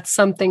thing, and that's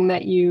something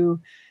that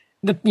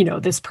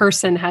this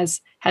person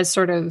has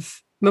sort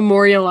of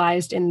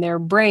memorialized in their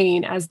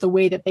brain as the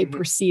way that they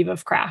perceive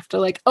of craft. Or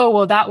like, oh,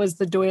 well, that was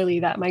the doily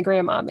that my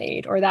grandma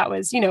made, or that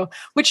was,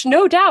 which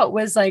no doubt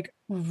was like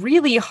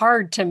really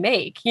hard to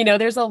make.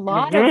 There's a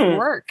lot of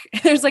work.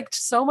 There's like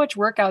so much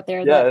work out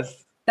there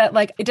that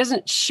like it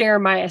doesn't share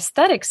my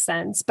aesthetic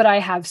sense, but I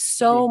have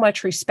so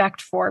much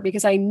respect for,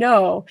 because I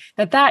know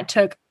that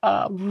took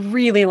a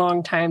really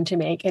long time to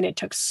make, and it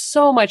took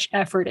so much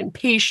effort and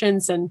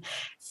patience and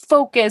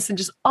focus and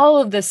just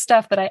all of this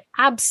stuff that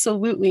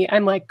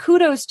I'm like,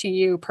 kudos to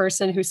you,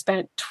 person who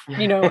spent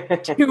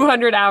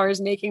 200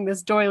 hours making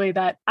this doily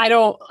that I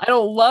don't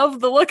love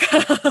the look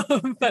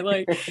of, but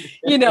like,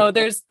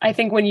 there's, I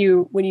think when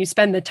you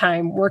spend the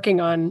time working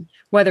on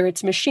whether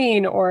it's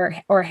machine or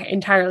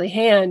entirely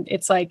hand,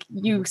 it's like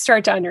you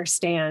start to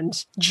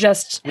understand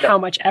just how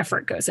much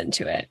effort goes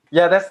into it.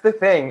 Yeah, that's the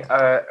thing.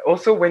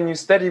 Also, when you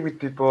study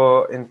with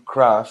people in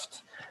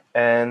craft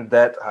and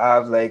that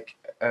have like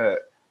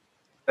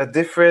a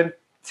different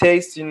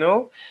taste,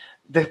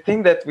 the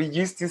thing that we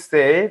used to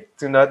say,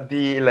 to not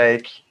be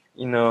like,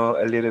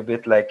 a little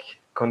bit like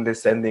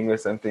condescending or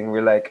something.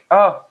 We're like,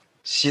 oh,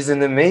 she's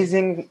an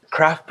amazing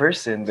craft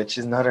person, but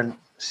she's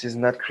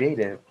not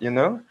creative,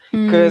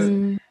 because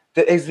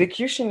the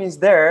execution is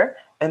there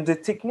and the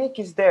technique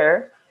is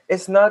there.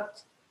 It's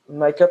not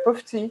my cup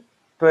of tea,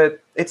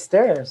 but it's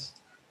theirs.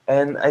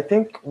 And I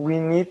think we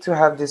need to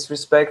have this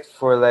respect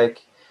for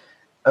like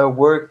a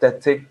work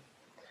that takes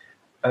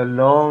a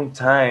long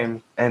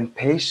time and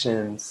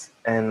patience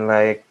and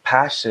like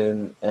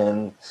passion,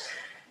 and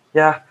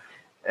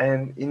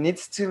and it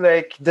needs to,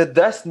 like, the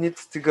dust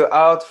needs to go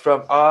out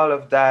from all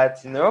of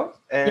that,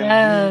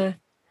 and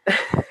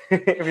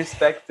be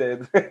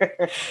respected.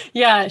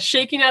 Yeah,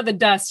 shaking out the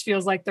dust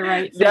feels like the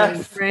right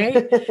thing,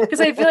 right?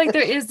 Because I feel like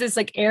there is this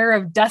like air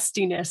of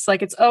dustiness,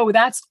 like it's, oh,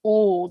 that's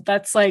old,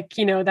 that's like,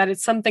 that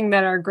it's something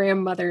that our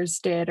grandmothers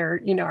did, or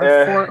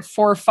our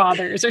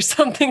forefathers or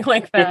something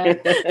like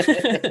that.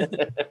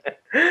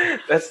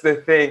 That's the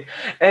thing.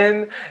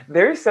 And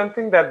there is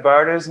something that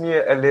bothers me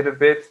a little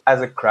bit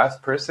as a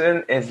craft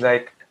person, is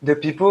like the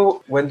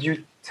people, when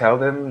you tell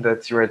them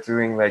that you are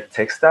doing like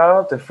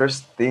textile, the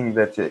first thing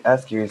that they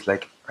ask you is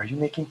like, are you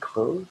making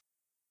clothes?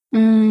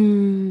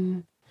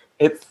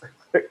 It's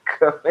a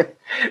common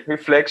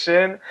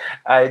reflection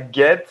I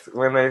get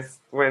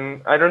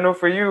when I don't know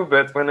for you,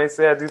 but when I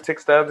say I do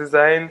textile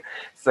design,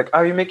 it's like,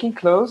 are you making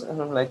clothes?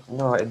 And I'm like,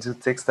 no, I do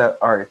textile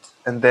art.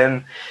 And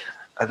then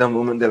at the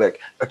moment they're like,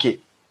 okay,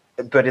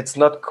 but it's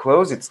not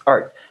clothes, it's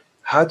art.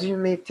 How do you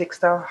make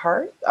textile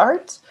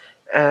art?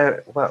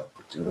 Well,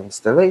 you do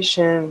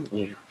installation,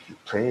 you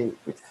play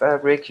with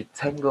fabric, you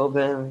tangle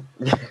them,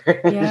 you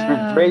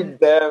braid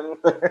them,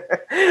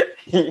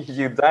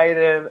 you dye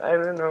them, I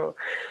don't know.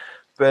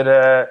 But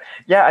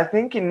I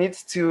think it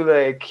needs to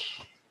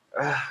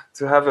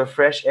to have a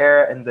fresh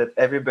air, and that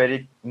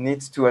everybody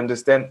needs to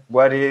understand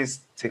what is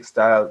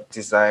textile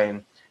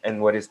design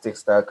and what is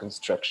textile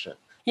construction.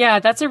 Yeah,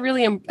 that's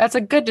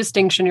a good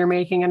distinction you're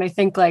making. And I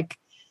think like,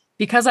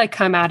 because I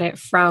come at it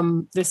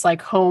from this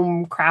like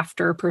home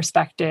crafter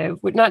perspective,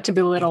 not to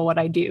belittle what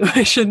I do,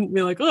 I shouldn't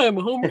be like, oh, I'm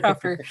a home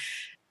crafter.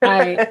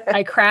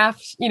 I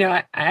craft,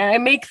 I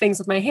make things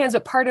with my hands,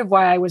 but part of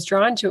why I was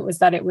drawn to it was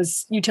that it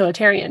was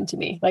utilitarian to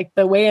me. Like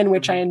the way in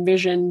which I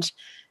envisioned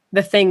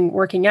the thing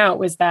working out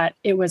was that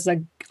it was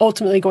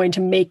ultimately going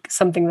to make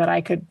something that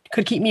I could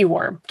keep me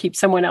warm, keep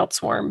someone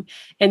else warm.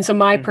 And so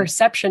my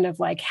perception of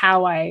like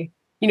how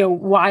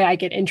why I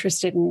get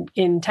interested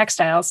in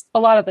textiles a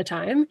lot of the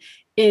time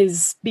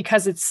is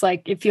because it's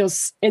like, it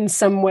feels in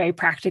some way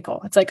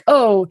practical. It's like,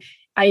 oh,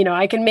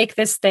 I can make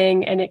this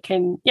thing and it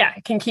can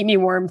keep me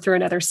warm through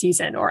another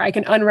season, or I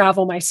can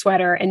unravel my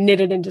sweater and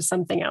knit it into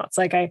something else.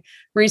 Like I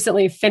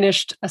recently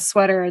finished a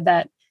sweater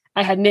that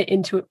I had knit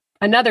into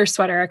another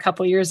sweater a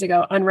couple years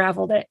ago,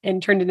 unraveled it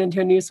and turned it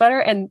into a new sweater.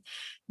 And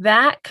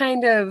that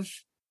kind of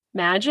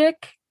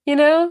magic,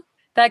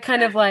 that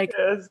kind of like,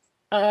 yes.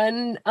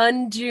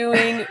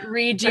 Undoing,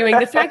 redoing,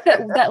 the fact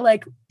that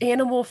like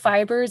animal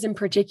fibers in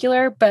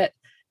particular, but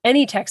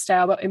any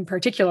textile, but in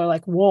particular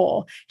like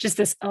wool, just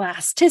this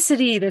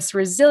elasticity, this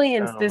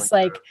resilience,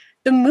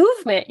 the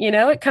movement,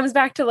 it comes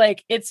back to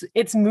like,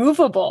 it's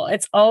movable.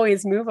 It's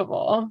always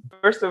movable.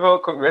 First of all,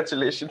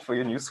 congratulations for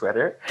your new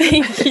sweater.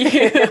 Thank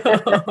you.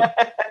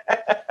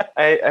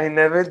 I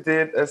never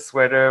did a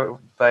sweater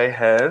by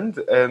hand,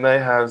 and I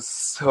have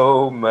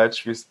so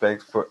much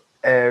respect for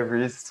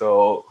every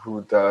soul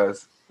who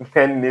does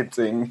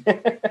knitting.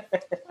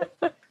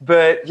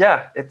 But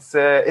yeah,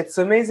 it's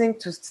amazing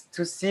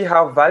to see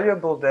how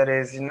valuable that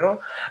is.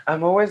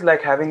 I'm always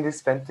like having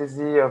this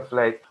fantasy of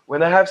like,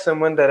 when I have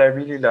someone that I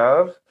really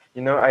love,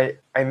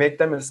 I make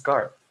them a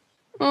scarf.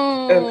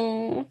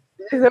 And,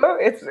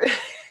 it's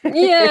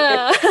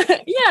yeah,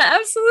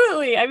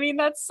 absolutely. I mean,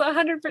 that's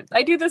 100%.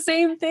 I do the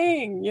same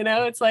thing.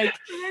 It's like,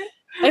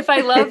 if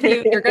I love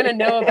you, you're going to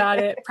know about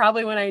it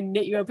probably when I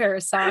knit you a pair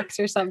of socks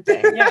or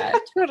something. Yeah,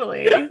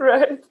 totally.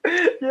 Right.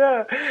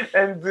 Yeah.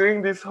 And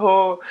doing this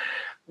whole,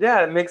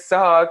 yeah, make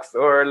socks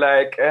or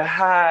like a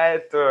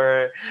hat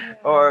or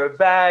a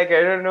bag.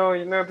 I don't know,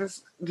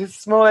 this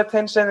small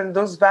attention and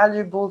those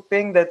valuable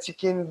things that you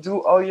can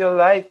do all your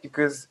life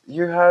because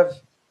you have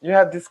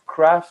this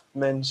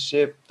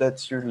craftsmanship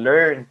that you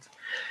learned.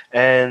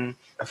 And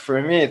for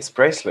me, it's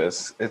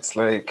priceless. It's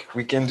like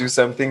we can do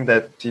something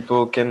that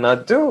people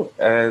cannot do,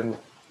 and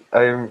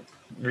I'm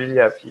really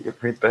happy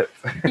with that.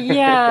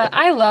 Yeah,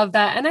 I love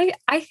that. And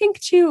I think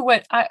too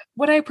what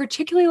I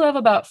particularly love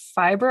about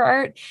fiber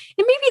art,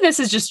 and maybe this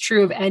is just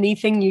true of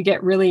anything you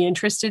get really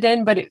interested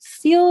in, but it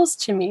feels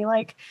to me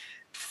like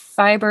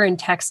fiber and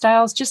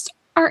textiles just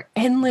are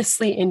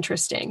endlessly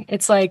interesting.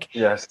 It's like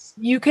Yes.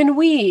 you can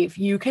weave,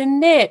 you can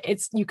knit,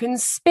 you can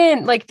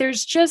spin. Like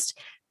there's just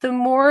the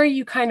more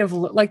you kind of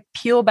like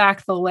peel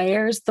back the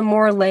layers, the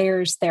more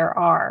layers there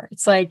are.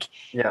 It's like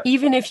Yeah.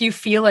 even if you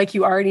feel like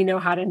you already know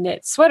how to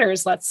knit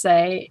sweaters, let's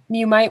say,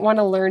 you might want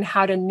to learn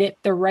how to knit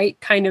the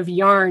right kind of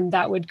yarn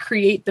that would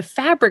create the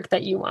fabric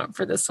that you want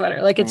for the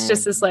sweater. Like it's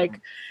just this like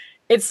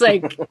it's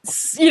like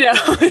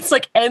it's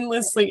like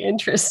endlessly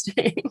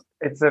interesting.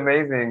 It's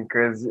amazing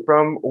because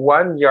from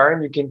one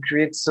yarn you can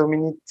create so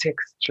many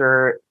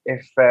texture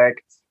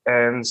effects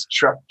and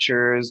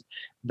structures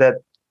that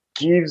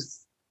gives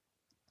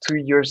to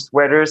your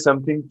sweater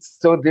something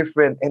so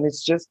different, and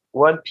it's just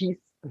one piece.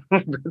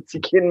 But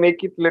you can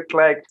make it look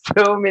like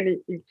so many.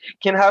 It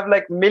can have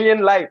like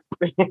million life.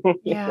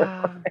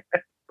 Yeah.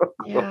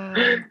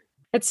 Yeah.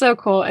 It's so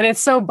cool. And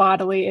it's so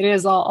bodily. It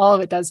is all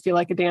of it does feel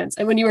like a dance.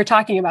 And when you were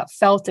talking about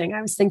felting,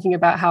 I was thinking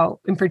about how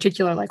in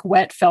particular, like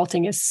wet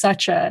felting is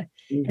such a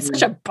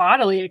Mhm.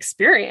 bodily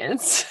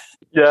experience.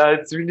 Yeah,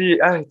 it's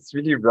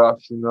really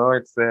rough.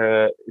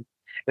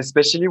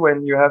 Especially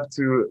when you have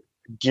to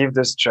give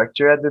the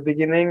structure at the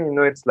beginning.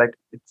 It's like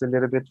it's a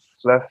little bit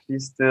fluffy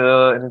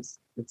still, and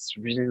it's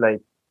really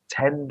like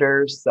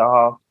tender,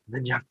 soft.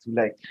 Then you have to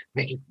like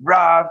make it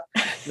rough,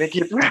 make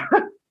it roll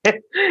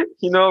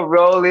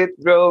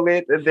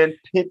it, and then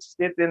pitch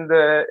it in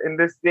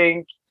the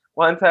sink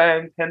one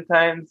time, 10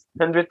 times,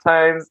 100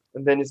 times,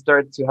 and then you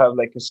start to have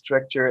like a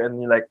structure, and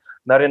you're like,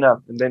 not enough,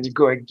 and then you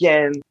go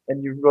again,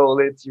 and you roll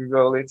it, you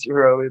roll it, you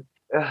roll it.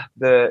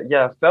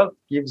 Felt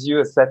gives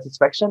you a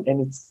satisfaction,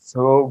 and it's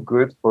so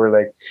good for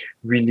like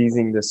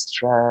releasing the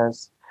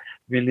stress,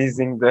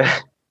 releasing the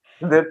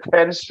the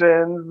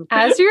tension.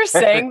 As you're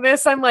saying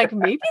this, I'm like,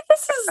 maybe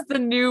this is the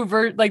new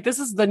like this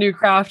is the new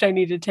craft I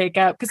need to take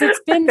up because it's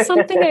been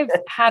something I've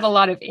had a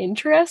lot of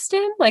interest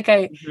in. Like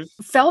Mhm.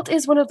 felting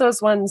is one of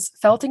those ones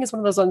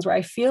where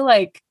I feel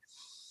like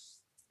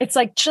it's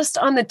like just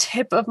on the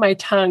tip of my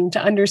tongue to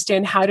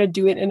understand how to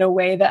do it in a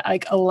way that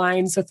like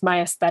aligns with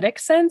my aesthetic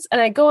sense. And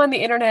I go on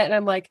the internet and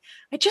I'm like,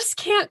 I just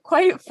can't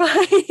quite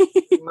find,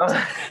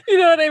 you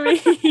know what I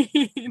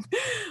mean?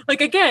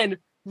 Like again,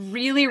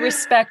 really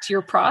respect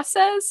your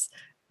process.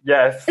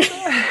 Yes.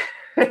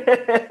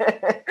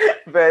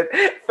 But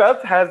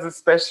felt has a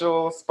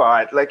special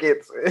spot. Like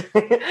it's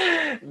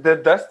the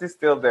dust is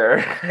still there.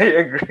 I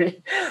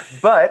agree.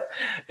 But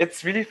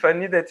it's really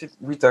funny that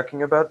we're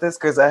talking about this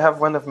because I have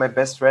one of my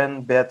best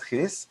friend,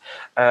 Beatrice.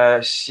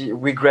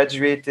 We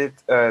graduated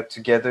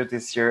together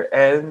this year,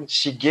 and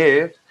she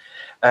gave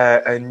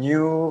a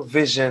new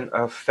vision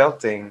of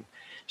felting.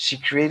 She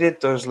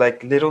created those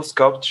like little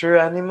sculpture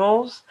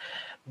animals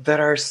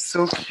that are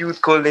so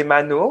cute called Les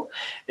Manos.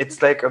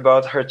 It's like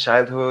about her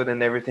childhood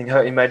and everything,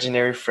 her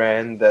imaginary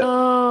friend that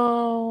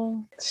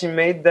Oh, she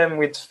made them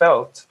with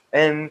felt.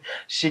 And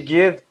she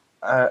gave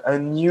a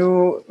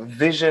new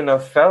vision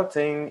of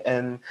felting,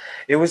 and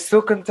it was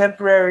so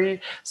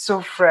contemporary,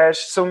 so fresh,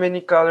 so many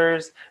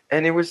colors,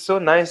 and it was so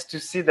nice to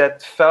see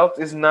that felt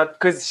is not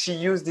because she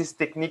used this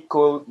technique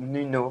called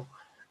Nuno.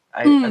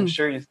 I'm mm,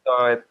 sure you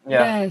saw it.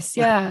 Yeah. yes,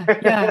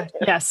 yeah,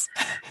 yes.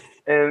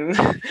 And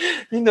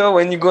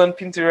when you go on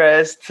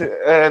Pinterest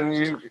and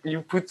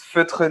you put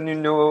feutre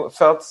Nuno,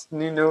 felt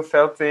Nuno,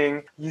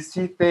 felting, you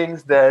see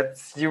things that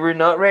you were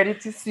not ready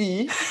to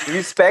see.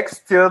 Respect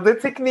still the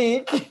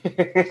technique.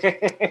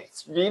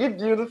 It's really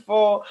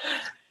beautiful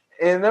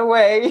in a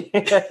way, I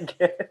guess.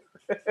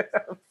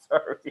 I'm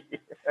sorry.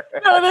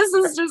 No, this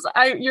is just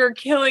you're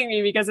killing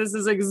me because this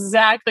is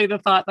exactly the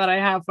thought that I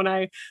have when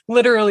I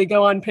literally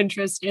go on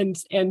Pinterest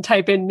and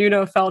type in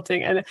Nuno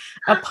felting. And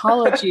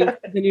apologies to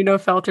the Nuno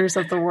felters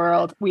of the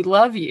world. We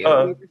love you.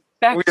 We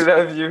We respect you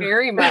love you.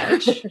 very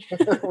much.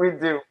 We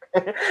do.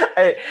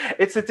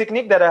 It's a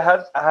technique that I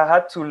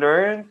had to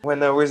learn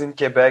when I was in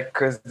Quebec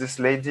because this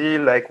lady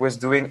like was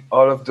doing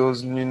all of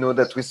those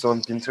that we saw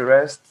on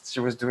Pinterest. She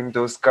was doing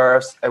those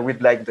scarves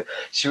with like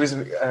she was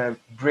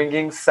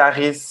bringing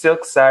saris,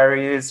 silk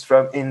saris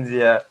from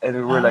India, and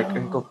we were like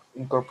Oh,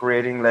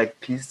 incorporating like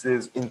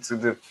pieces into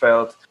the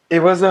felt.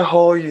 It was a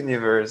whole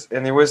universe,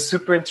 and it was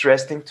super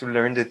interesting to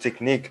learn the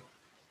technique.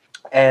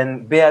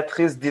 And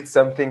Beatrice did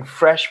something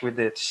fresh with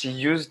it. She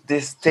used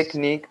this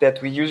technique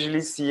that we usually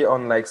see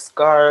on like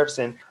scarves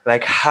and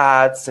like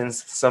hats and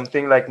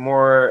something like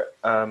more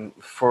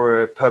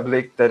for a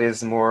public that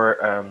is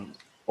more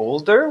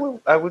older,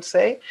 I would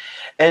say.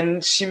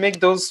 And she made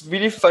those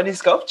really funny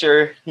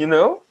sculpture, and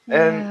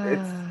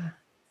yeah.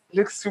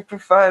 looks super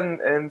fun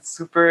and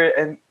super,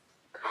 and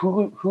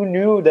who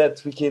knew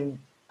that we can,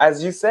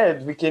 as you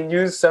said, we can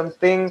use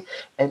something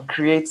and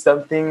create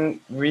something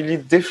really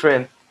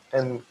different,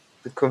 and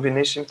the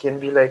combination can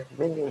be like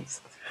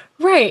millions.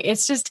 Right.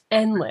 It's just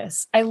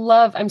endless.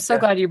 I'm so Yeah.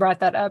 glad you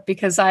brought that up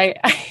because I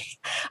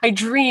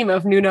dream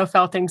of Nuno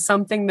felting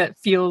something that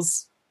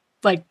feels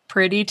like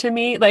pretty to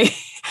me. Like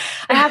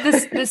I have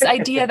this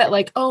idea that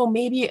like, oh,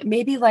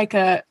 maybe like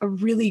a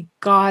really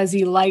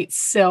gauzy light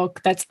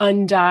silk that's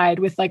undyed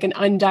with like an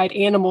undyed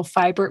animal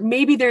fiber.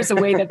 Maybe there's a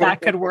way that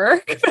that could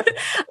work.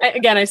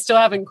 Again, I still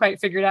haven't quite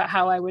figured out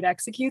how I would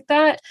execute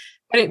that.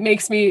 But it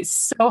makes me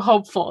so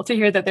hopeful to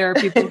hear that there are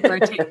people who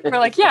are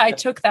like, yeah, I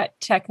took that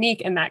technique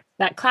in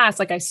that class.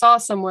 Like I saw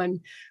someone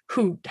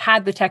who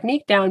had the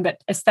technique down,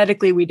 but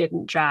aesthetically we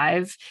didn't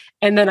jive.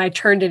 And then I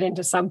turned it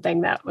into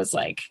something that was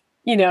like,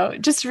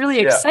 just really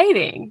Yeah.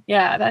 exciting.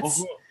 Yeah,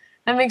 Mhm.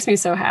 that makes me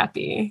so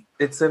happy.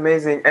 It's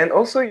amazing. And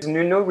also,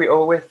 we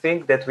always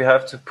think that we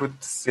have to put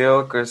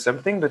silk or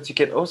something, but you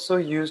can also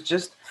use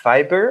just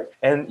fiber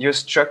and your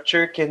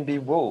structure can be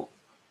wool.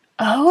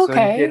 Oh, So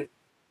okay.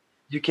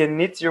 you can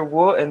knit your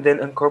wool and then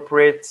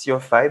incorporate your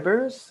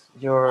fibers,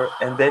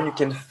 and then you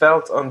can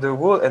felt on the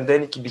wool and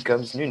then it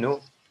becomes Nuno.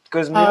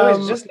 Because Nuno is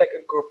Um, just like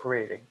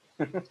incorporating.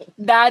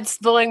 that's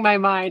blowing my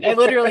mind. I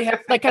literally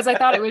have like, cause I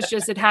thought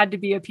it had to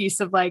be a piece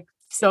of like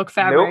silk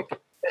fabric.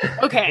 Nope.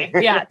 Okay.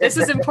 Yeah. This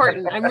is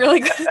important. I'm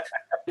really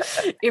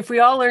if we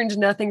all learned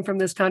nothing from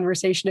this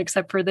conversation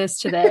except for this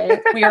today,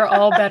 we are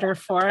all better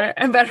for it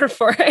and better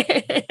for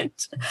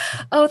it.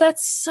 Oh,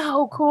 that's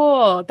so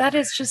cool. That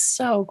is just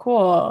so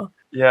cool.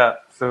 Yeah,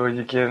 so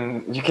you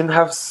can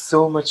have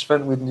so much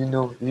fun with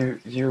Nuno.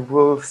 You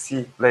will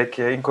see like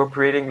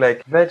incorporating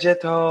like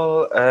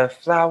vegetal,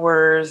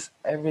 flowers,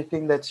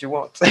 everything that you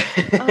want.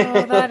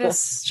 Oh, that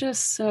is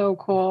just so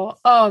cool.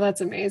 Oh,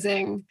 that's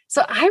amazing.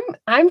 So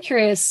I'm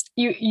curious,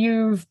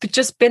 you've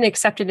just been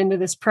accepted into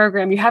this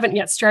program. You haven't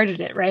yet started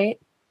it, right?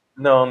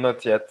 No,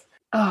 not yet.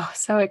 Oh,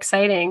 so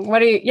exciting.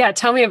 Yeah,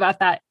 tell me about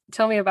that.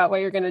 Tell me about what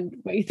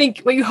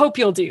you hope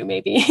you'll do,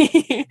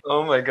 maybe.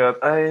 Oh my God,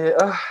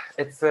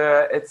 it's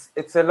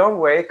a long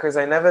way because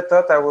I never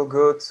thought I would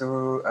go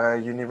to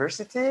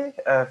university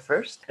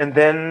first, and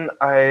then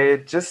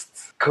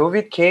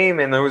COVID came,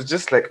 and I was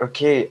just like,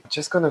 okay, I'm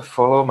just gonna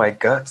follow my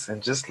guts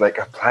and just like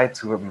apply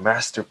to a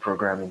master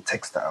program in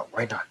textile.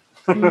 Why not?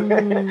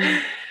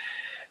 Mm.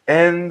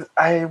 And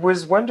I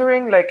was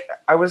wondering, like,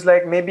 I was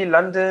like, maybe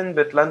London,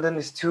 but London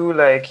is too,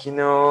 like,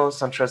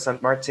 Central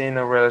St. Martin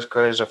or Royal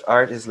College of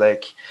Art is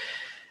like,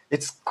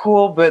 it's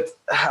cool, but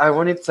I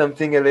wanted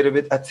something a little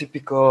bit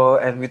atypical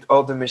and with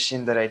all the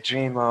machine that I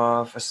dream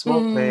of, a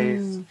small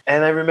place. Mm.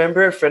 And I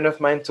remember a friend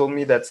of mine told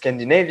me that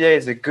Scandinavia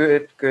is a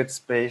good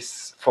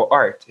space for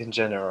art in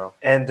general.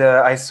 And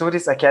I saw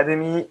this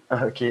academy.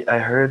 Okay,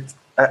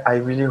 I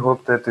really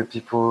hope that the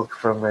people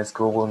from my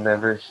school will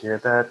never hear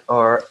that,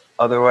 or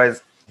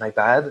otherwise, my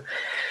bad.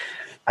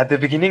 At the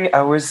beginning,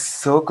 I was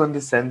so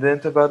condescending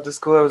about the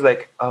school. I was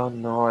like, "Oh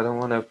no, I don't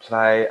want to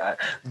apply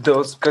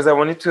those," because I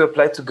wanted to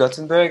apply to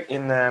Gothenburg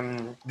in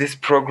this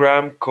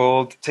program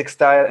called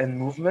Textile and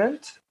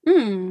Movement.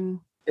 Mm.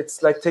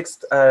 It's like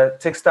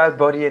textile,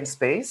 body, and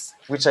space,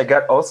 which I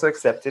got also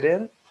accepted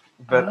in,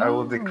 but I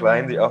will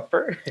decline the Oh,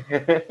 offer.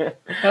 okay.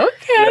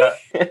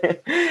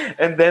 Yeah.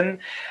 And then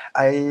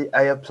I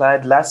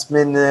applied last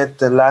minute,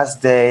 the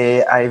last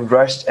day. I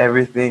rushed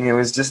everything. It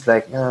was just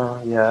like,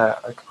 oh yeah,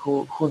 like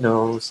who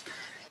knows?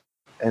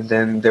 And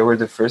then they were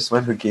the first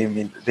one they gave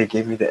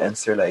me the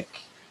answer like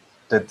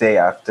the day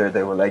after.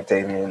 They were like,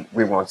 Damien,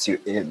 we want you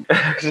in.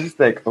 Just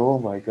like, oh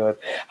my God,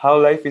 how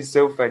life is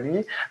so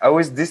funny. I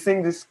was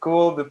dissing the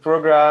school, the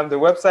program, the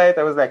website.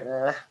 I was like,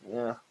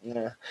 yeah.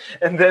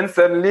 And then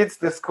suddenly it's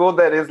the school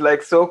that is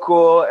like so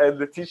cool and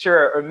the teacher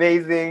are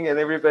amazing and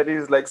everybody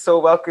is like so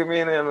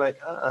welcoming. And I'm like,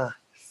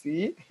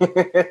 see?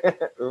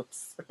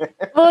 Oops.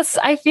 Well,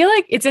 I feel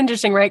like it's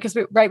interesting, right? Because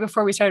right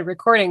before we started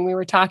recording, we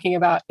were talking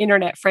about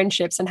internet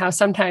friendships and how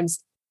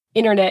sometimes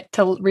internet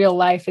to real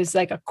life is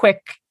like a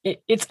quick,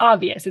 it's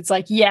obvious. It's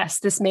like, yes,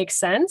 this makes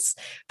sense.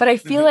 But I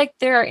feel Mhm. like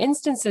there are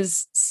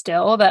instances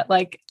still that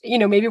like,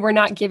 maybe we're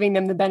not giving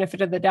them the benefit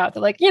of the doubt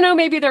that like,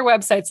 maybe their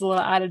website's a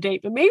little out of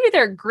date, but maybe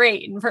they're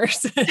great in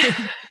person.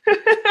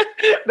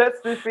 That's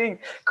the thing,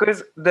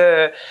 because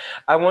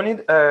I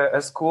wanted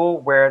a school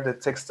where the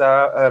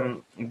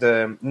textile,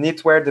 the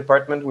knitwear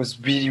department was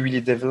really,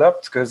 really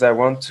developed, because I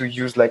want to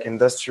use like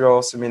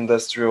industrial,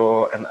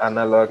 semi-industrial, and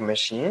analog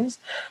machines,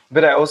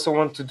 but I also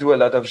want to do a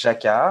lot of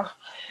jacquard,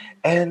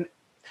 and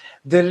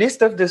the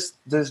list of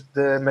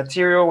the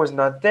material was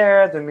not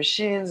there, the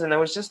machines, and I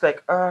was just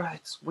like, oh,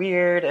 it's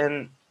weird,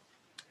 and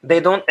they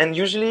don't, and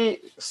usually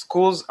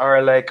schools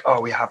are like,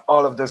 oh, we have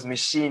all of those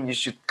machines, you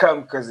should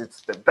come because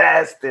it's the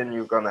best and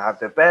you're gonna have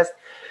the best.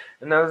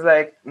 And I was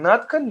like,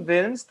 not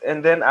convinced.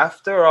 And then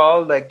after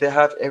all, like, they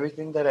have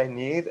everything that I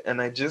need,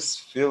 and I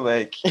just feel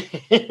like,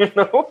 the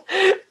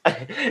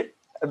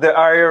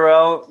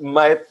IRL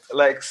might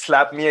like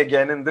slap me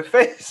again in the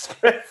face.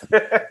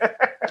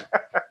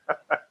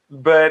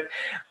 But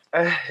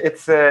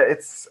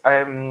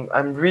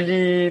I'm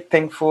really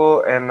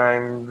thankful and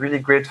I'm really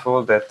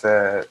grateful that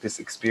this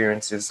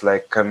experience is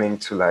like coming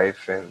to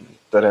life and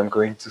that I'm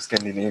going to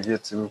Scandinavia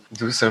to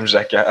do some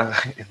jacquard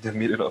in the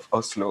middle of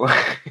Oslo.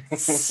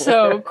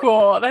 So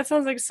cool. That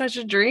sounds like such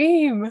a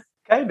dream.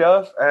 Kind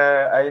of.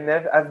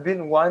 I've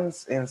been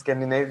once in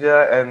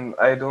Scandinavia and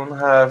I don't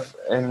have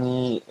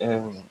any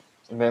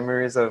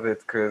memories of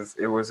it because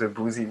it was a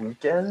boozy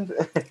weekend.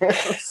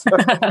 So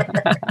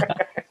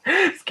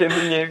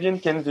Scandinavian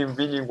can be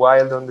really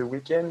wild on the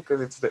weekend because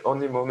it's the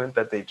only moment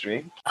that they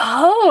drink.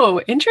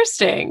 Oh,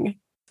 interesting.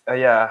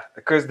 Yeah,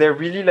 because they're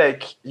really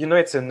like,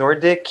 it's a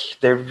Nordic.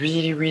 They're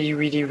really, really,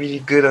 really, really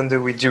good on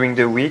the week during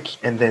the week,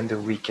 and then the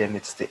weekend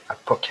it's the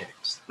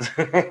apocalypse.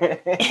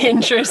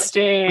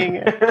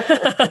 Interesting.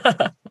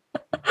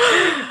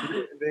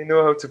 They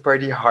know how to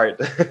party hard.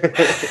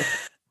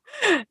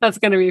 That's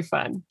going to be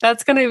fun.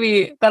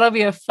 That'll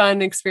be a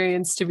fun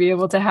experience to be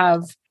able to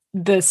have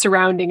the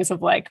surroundings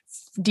of like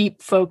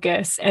deep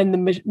focus and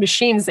the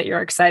machines that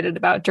you're excited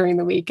about during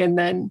the week. And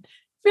then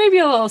maybe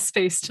a little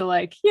space to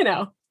like,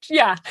 yeah,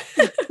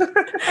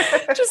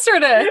 just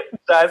sort of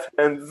jazz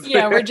hands.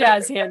 Yeah, we're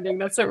jazz handing.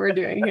 That's what we're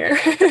doing here.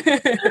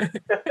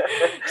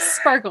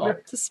 Sparkle on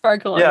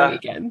the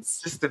weekends.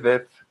 Just a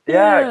bit.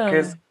 Yeah,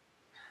 because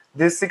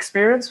this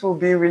experience will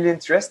be really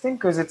interesting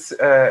because it's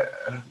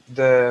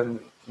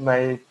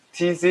my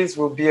thesis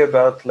will be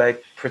about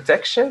like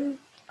protection.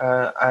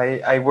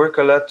 I work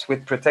a lot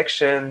with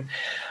protection.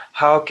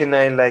 How can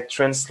I like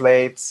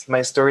translate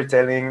my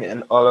storytelling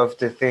and all of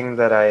the things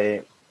that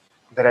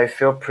I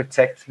feel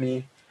protect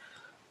me?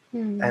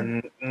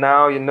 And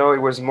now,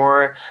 it was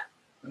more,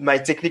 my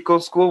technical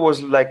school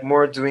was like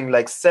more doing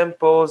like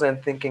samples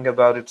and thinking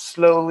about it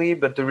slowly,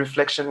 but the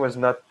reflection was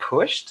not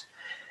pushed.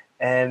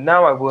 And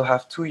now I will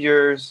have 2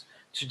 years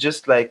to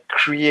just like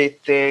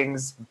create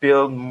things,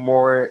 build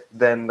more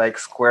than like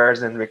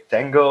squares and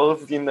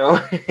rectangles,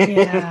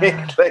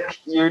 Yeah. like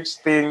huge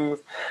things,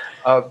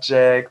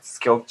 objects,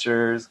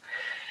 sculptures.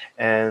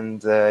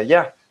 And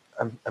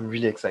I'm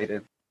really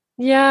excited.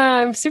 Yeah,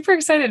 I'm super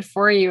excited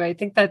for you. I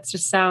think that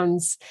just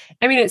sounds,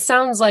 it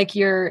sounds like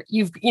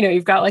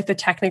you've got like the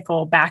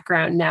technical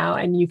background now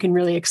and you can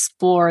really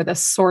explore the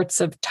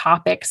sorts of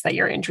topics that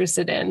you're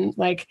interested in.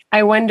 Like,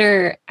 I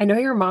wonder, I know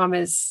your mom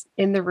is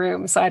in the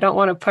room, so I don't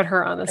want to put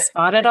her on the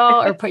spot at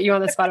all or put you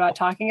on the spot about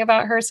talking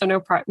about her. So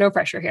no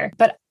pressure here.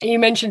 But you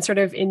mentioned sort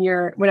of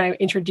when I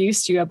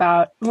introduced you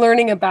about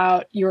learning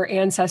about your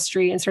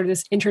ancestry and sort of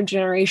this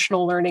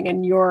intergenerational learning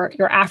and your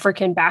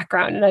African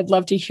background. And I'd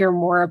love to hear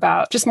more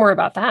about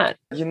that.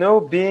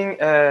 Being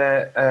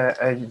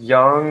a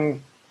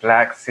young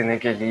Black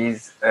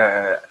Senegalese,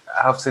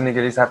 half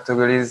Senegalese, half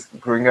Togolese,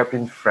 growing up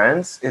in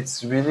France,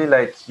 it's really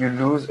like you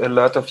lose a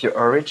lot of your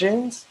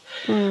origins.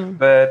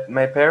 But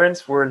my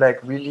parents were like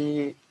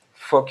really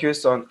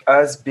focused on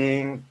us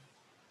being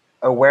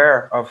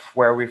aware of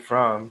where we're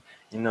from.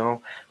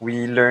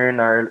 We learn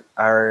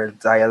our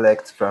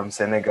dialect from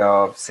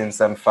Senegal. Since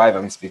I'm 5,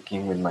 I'm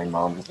speaking with my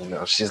mom.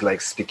 She's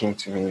like speaking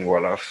to me in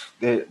Wolof.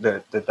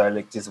 The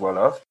dialect is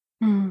Wolof.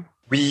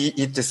 We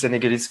eat the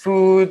Senegalese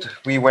food.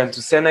 We went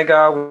to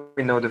Senegal.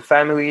 We know the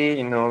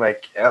family,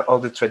 like all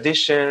the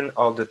tradition,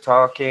 all the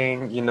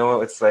talking,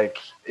 it's like,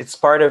 it's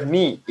part of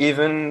me,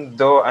 even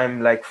though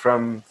I'm like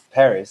from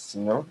Paris,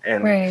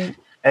 and, right.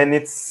 And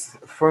it's,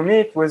 for me,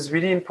 it was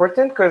really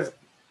important because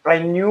I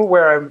knew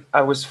where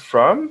I was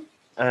from.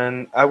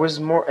 And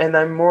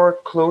I'm more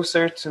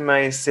closer to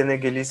my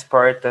Senegalese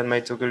part than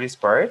my Togolese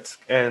part.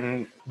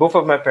 And both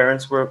of my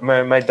parents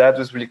my dad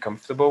was really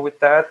comfortable with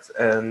that.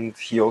 And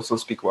he also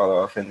speaks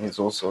Wolof and he's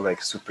also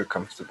like super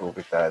comfortable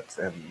with that.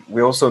 And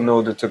we also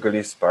know the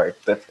Togolese part.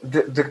 But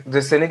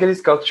the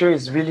Senegalese culture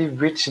is really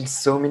rich in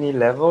so many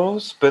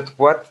levels. But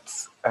what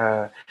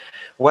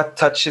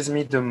touches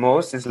me the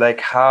most is like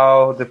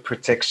how the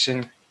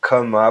protection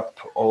come up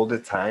all the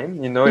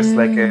time. It's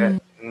like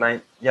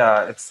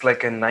it's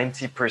like a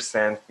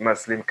 90%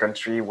 Muslim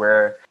country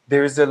where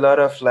there's a lot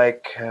of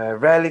like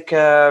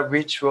relica,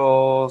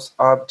 rituals,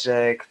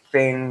 object,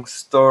 things,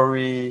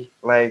 story,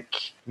 like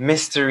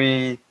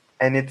mystery,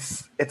 and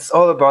it's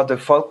all about the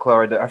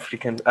folklore, the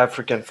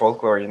African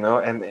folklore,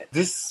 and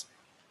this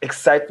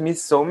excite me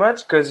so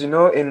much because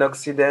in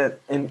Occident,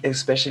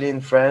 especially in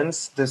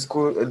France, it's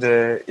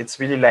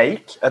really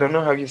laïque. I don't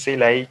know how you say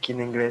laïque in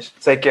English.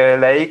 It's like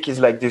laïque is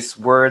like this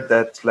word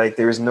that like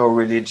there is no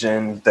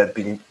religion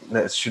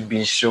that should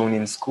be shown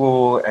in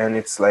school, and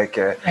it's like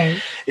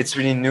it's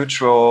really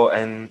neutral,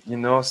 and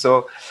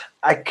so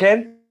I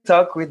can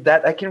talk with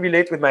that. I can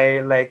relate with my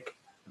like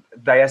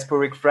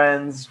diasporic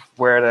friends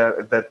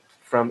where that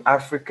from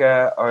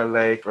Africa or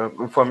like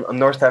from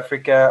North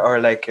Africa or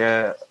like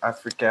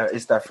Africa,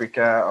 East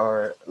Africa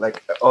or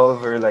like all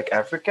over like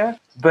Africa.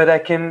 But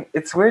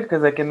it's weird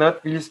because I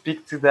cannot really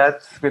speak to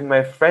that with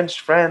my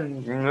French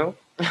friend,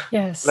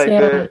 Yes. like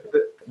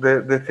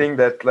the thing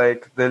that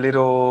like the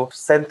little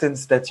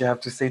sentence that you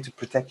have to say to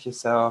protect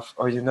yourself,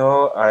 or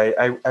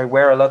I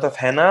wear a lot of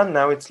henna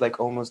now. It's like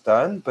almost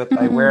done, but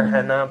I wear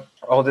henna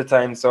all the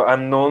time, so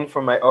I'm known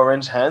for my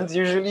orange hands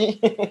usually.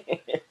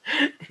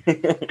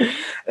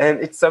 And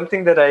it's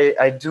something that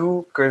I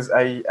do because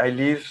I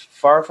live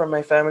far from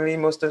my family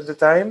most of the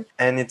time.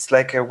 And it's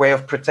like a way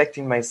of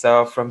protecting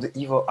myself from the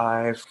evil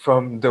eye,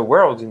 from the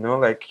world,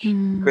 like,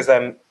 because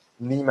I'm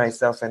me,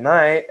 myself, and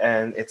I,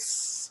 and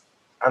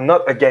I'm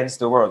not against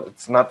the world.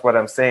 It's not what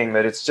I'm saying,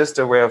 but it's just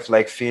a way of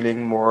like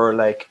feeling more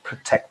like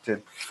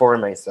protected for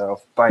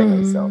myself, by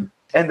myself.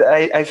 And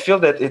I feel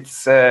that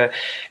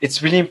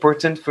it's really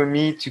important for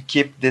me to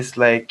keep this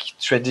like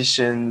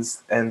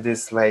traditions and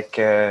this like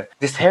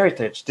this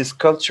heritage, this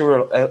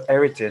cultural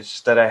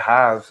heritage that I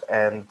have,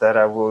 and that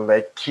I will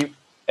like keep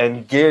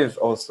and give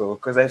also,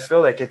 because I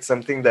feel like it's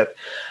something that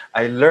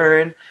I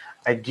learn,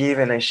 I give,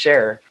 and I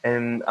share.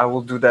 And I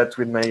will do that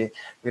with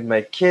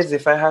my kids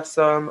if I have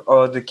some,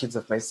 or the kids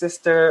of my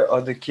sister, or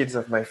the kids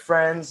of my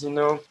friends,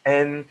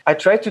 And I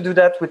try to do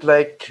that with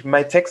like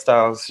my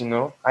textiles,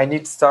 I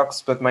need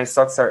socks, but my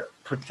socks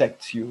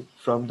protect you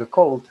from the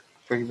cold,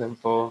 for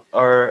example.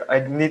 Or I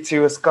need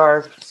a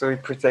scarf, so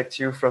it protects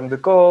you from the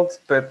cold,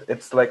 but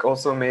it's like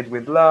also made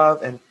with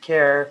love and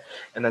care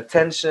and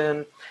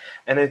attention.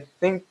 And I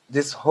think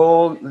this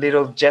whole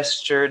little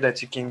gesture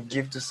that you can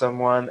give to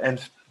someone and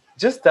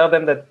just tell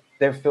them that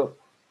they feel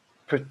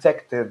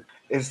protected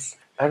is,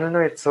 I don't know,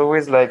 it's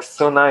always like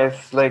so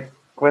nice. Like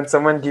when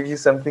someone gives you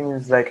something,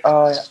 it's like,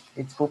 oh,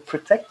 it will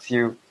protect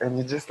you. And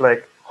you're just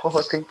like,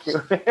 oh, thank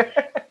you.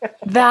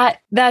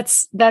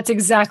 That's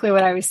exactly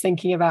what I was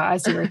thinking about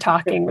as you were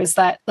talking, was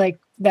that like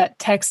that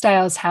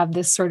textiles have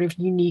this sort of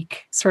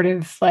unique sort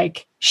of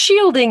like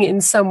shielding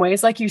in some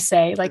ways, like you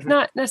say, like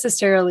not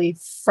necessarily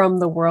from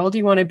the world.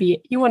 You want to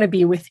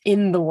be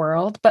within the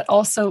world, but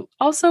also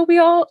we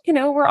all,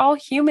 we're all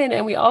human,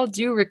 and we all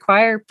do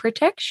require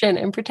protection,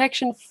 and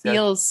protection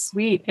feels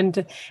sweet.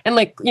 And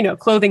like,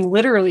 clothing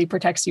literally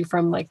protects you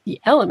from like the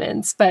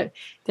elements, but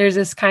there's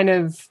this kind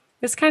of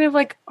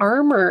like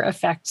armor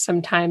effect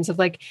sometimes of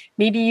like,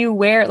 maybe you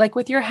wear, like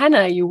with your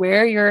henna, you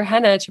wear your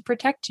henna to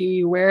protect you.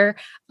 You wear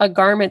a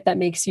garment that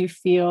makes you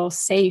feel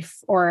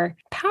safe or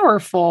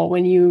powerful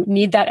when you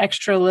need that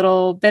extra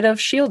little bit of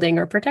shielding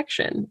or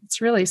protection.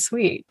 It's really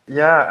sweet.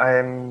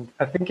 Yeah,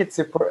 I think it's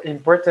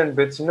important,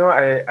 but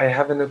I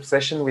have an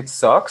obsession with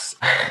socks.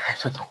 I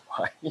don't know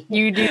why.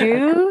 You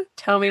do?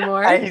 Tell me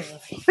more. I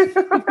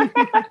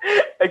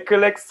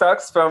collect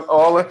socks from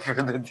all of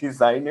the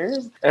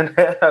designers, and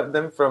I have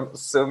them from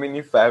so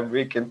many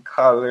fabric and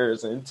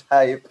colors and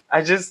type.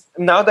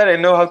 Now that I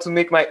know how to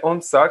make my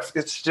own socks,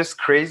 it's just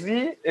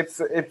crazy.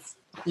 It's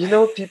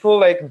people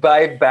like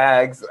buy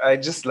bags. I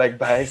just like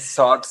buy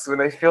socks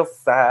when I feel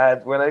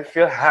sad, when I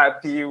feel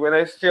happy, when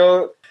I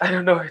feel, I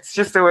don't know, it's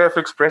just a way of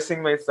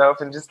expressing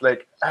myself, and just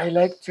like, I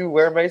like to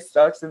wear my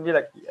socks and be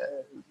like, yes.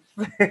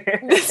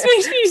 This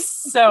makes me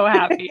so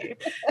happy.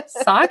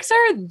 Socks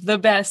are the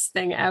best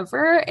thing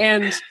ever.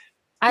 And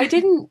I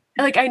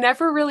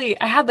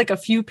had like a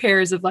few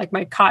pairs of like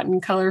my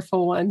cotton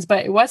colorful ones,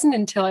 but it wasn't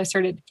until I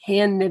started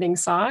hand knitting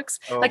socks.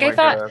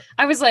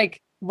 I was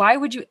like, why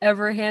would you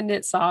ever hand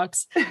knit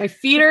socks? My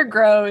feet are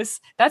gross.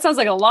 That sounds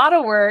like a lot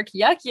of work.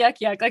 Yuck, yuck,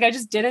 yuck. Like I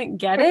just didn't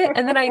get it.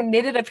 And then I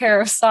knitted a pair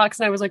of socks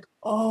and I was like,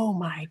 oh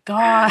my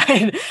God,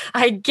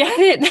 I get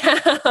it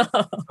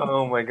now.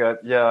 Oh my God.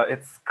 Yeah,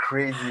 it's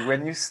crazy.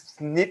 When you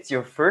knit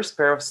your first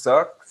pair of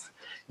socks,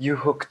 you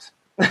hooked.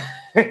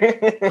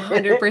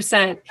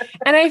 100%.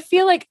 And I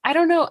feel like, I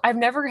don't know, I've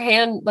never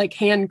hand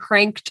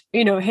cranked,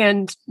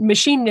 hand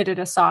machine knitted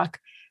a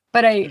sock.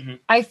 But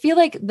I feel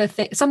like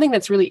something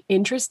that's really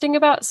interesting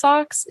about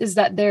socks is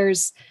that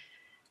there's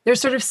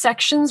sort of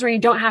sections where you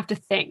don't have to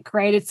think,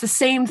 right? It's the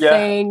same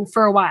thing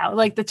for a while,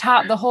 like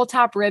the whole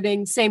top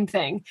ribbing, same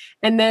thing.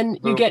 And then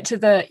you get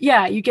to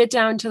you get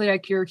down to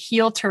like your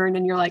heel turn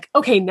and you're like,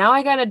 okay, now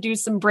I got to do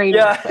some brain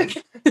work.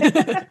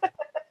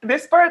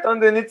 This part on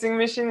the knitting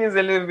machine is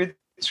a little bit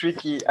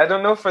tricky. I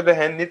don't know for the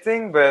hand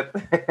knitting, but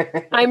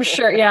I'm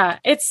sure. Yeah.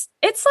 It's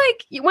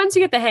like once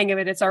you get the hang of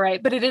it, it's all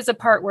right. But it is a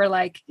part where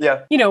like,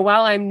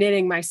 while I'm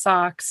knitting my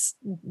socks,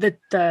 the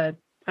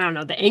I don't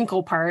know, the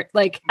ankle part,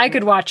 like I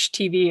could watch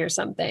TV or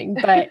something,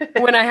 but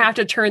when I have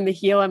to turn the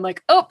heel, I'm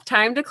like, oh,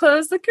 time to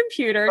close the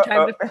computer,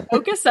 time to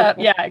focus up.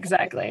 Yeah,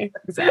 exactly.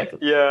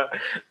 Yeah.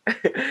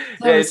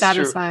 So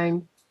satisfying.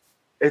 True.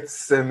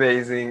 It's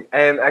amazing.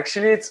 And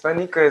actually, it's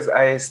funny because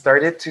I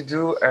started to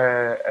do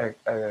a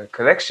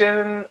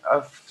collection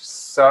of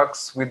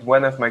socks with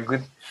one of my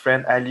good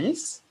friend,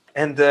 Alice.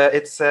 And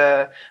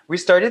we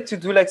started to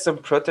do like some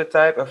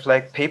prototype of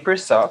like paper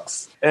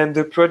socks. And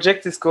the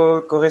project is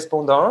called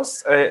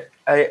Correspondance.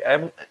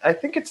 I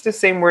think it's the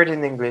same word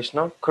in English,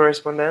 no?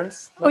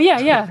 Correspondence? Oh,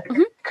 yeah.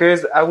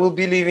 Because I will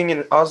be living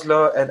in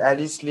Oslo and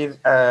Alice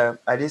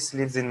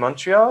lives in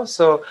Montreal.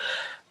 So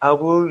I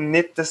will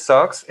knit the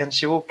socks and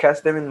she will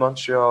cast them in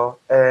Montreal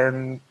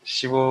and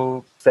she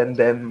will send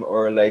them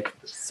or like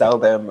sell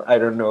them. I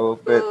don't know,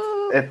 but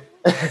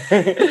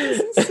this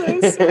is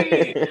so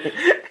sweet.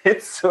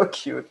 It's so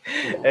cute.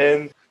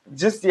 And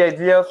just the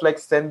idea of like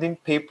sending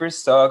paper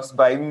socks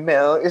by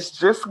mail is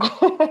just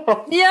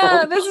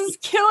Yeah, this is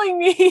killing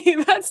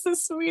me. That's the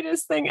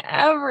sweetest thing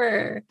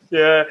ever.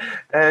 yeah.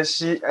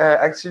 She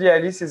actually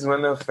Alice is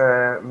one of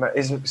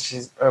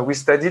she's we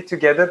studied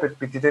together, but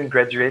we didn't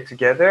graduate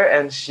together.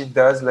 And she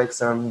does like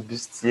some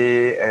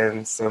bustier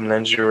and some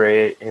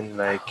lingerie in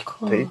like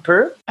Cool.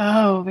 paper.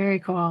 Oh, very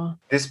cool.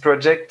 This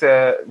project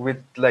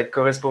with like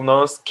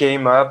correspondence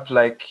came up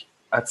like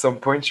at some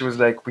point. She was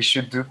like, we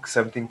should do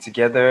something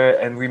together,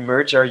 and we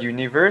merge our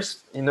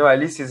universe. You know,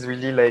 Alice is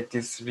really like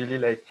this really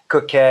like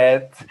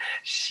coquette.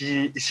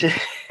 She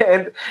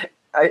and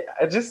I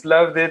just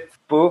loved it.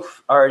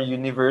 Both our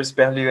universe,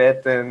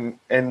 Perluette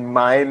and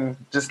mine,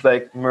 just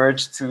like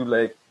merged to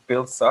like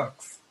build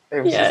socks.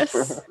 It was Yes.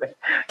 just like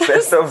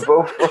best of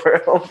both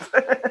worlds.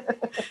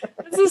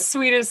 That's the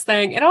sweetest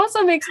thing. It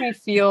also makes me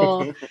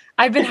feel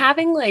I've been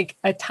having like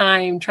a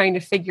time trying to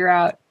figure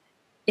out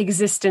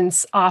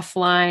existence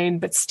offline,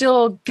 but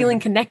still feeling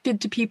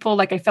connected to people.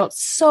 Like I felt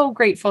so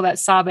grateful that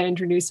Saba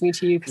introduced me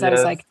to you because I was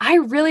Yes. like, I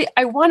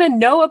want to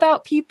know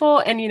about people.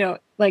 And, you know,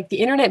 like the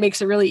internet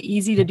makes it really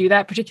easy to do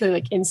that, particularly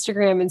like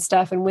Instagram and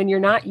stuff. And when you're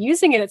not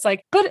using it, it's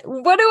like, but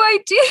what do I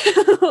do?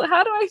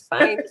 How do I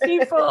find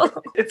people?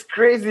 It's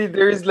crazy.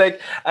 There is like,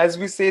 as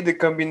we say, the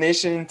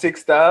combination in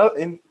textile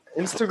in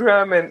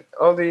Instagram and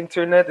all the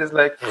internet is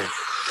like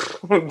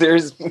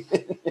there's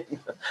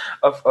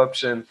of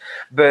option.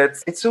 But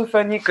it's so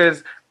funny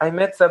because I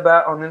met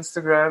Sabah on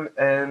Instagram,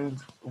 and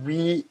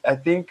I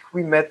think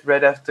we met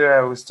right after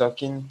I was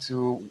talking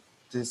to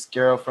this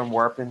girl from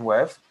Warp and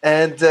Weft,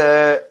 and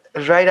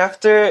right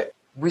after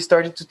we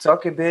started to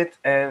talk a bit,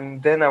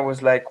 and then I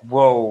was like,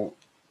 whoa.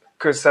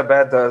 Because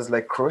Sabah does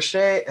like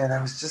crochet, and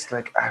I was just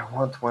like, I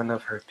want one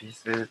of her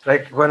pieces,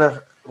 like one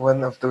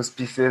of those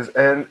pieces.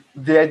 And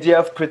the idea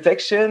of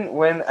protection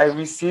when I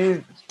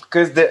received,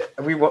 because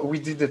we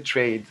did a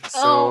trade,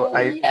 so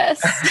yes,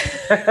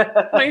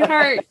 my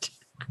heart.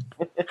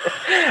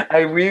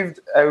 I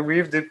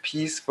weaved a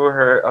piece for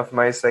her of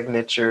my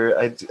signature.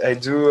 I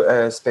do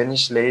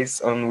Spanish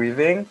lace on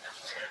weaving,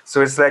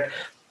 so it's like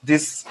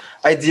this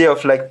idea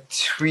of like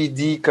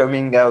 3D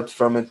coming out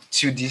from a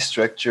 2D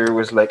structure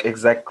was like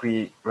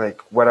exactly like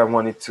what I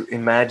wanted to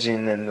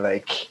imagine and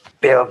like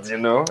build, you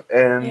know.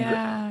 And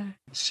Yeah.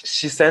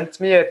 she sent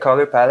me a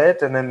color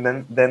palette, and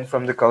then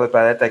from the color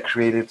palette I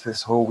created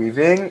this whole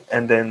weaving,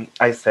 and then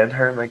I sent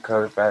her my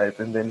color palette,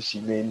 and then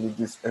she made me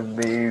this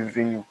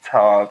amazing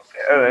top.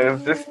 And it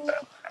was just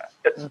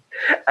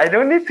I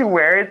don't need to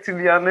wear it, to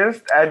be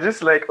honest. I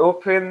just like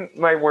open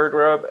my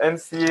wardrobe and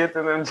see it,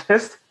 and I'm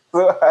just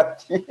so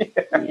happy.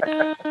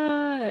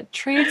 Yeah,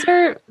 trades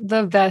are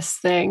the best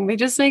thing. They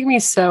just make me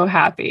so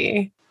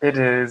happy. It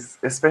is,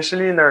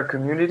 especially in our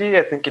community.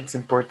 I think it's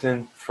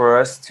important for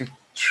us to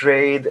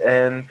trade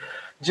and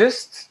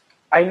just,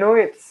 I know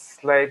it's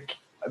like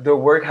the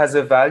work has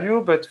a value,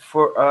 but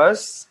for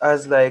us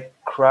as like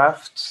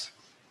craft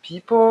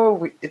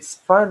people, it's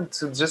fun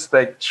to just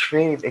like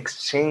trade,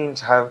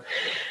 exchange, have,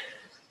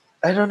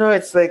 I don't know,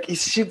 it's like it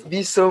should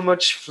be so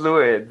much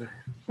fluid.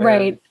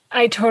 Right.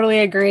 I totally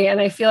agree.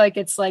 And I feel like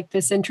it's like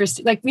this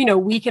interest, like, you know,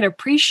 we can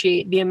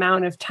appreciate the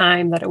amount of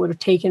time that it would have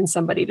taken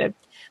somebody to,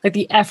 like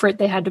the effort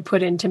they had to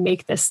put in to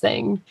make this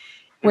thing.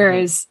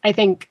 Whereas I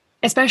think,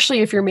 especially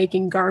if you're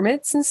making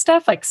garments and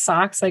stuff like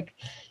socks, like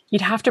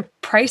you'd have to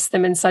price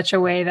them in such a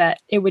way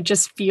that it would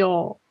just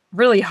feel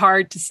really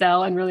hard to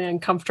sell and really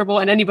uncomfortable.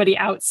 And anybody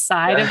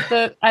outside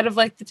of out of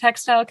like the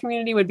textile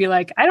community would be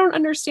like, I don't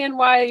understand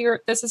why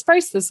this is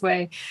priced this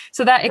way.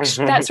 So that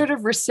that sort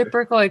of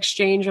reciprocal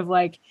exchange of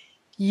like,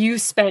 you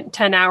spent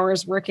 10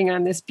 hours working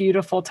on this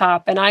beautiful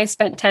top and I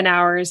spent 10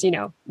 hours, you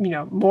know,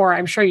 more.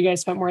 I'm sure you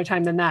guys spent more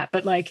time than that,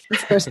 but like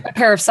there's a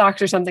pair of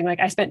socks or something, like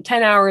I spent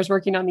 10 hours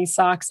working on these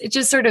socks. It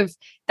just sort of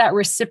that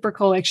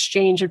reciprocal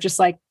exchange of just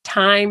like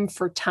time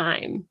for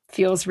time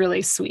feels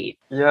really sweet.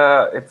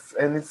 Yeah,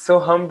 it's so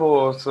humble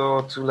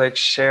also to like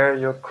share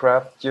your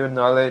craft, your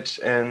knowledge,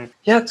 and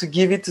yeah, to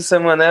give it to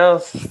someone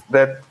else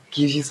that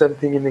gives you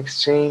something in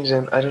exchange.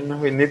 And I don't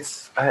know, and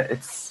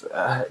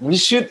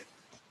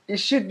it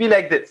should be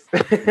like this.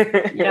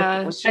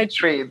 Yeah, we should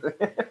trade.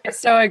 I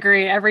so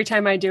agree. Every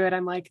time I do it,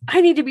 I'm like,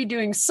 I need to be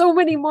doing so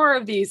many more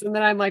of these. And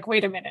then I'm like,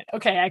 wait a minute.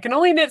 Okay, I can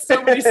only knit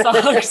so many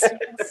socks.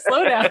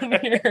 Slow down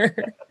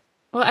here.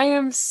 Well, I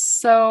am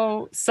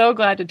so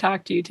glad to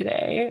talk to you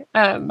today.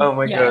 Oh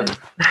my God.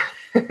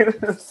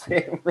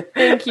 Same.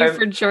 Thank you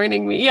for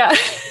joining me. Yeah.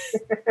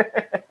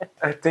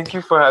 Thank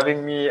you for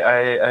having me.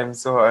 I'm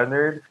so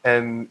honored.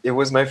 And it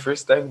was my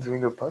first time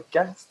doing a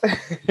podcast.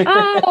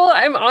 Oh,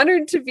 I'm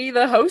honored to be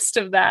the host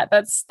of that.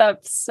 That's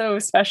so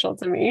special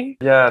to me.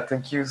 Yeah,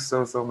 thank you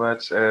so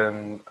much.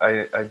 And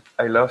I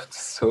laughed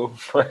so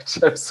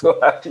much. I'm so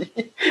happy.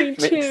 Me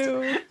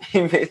too.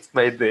 It made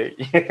my day.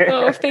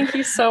 Oh, thank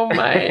you so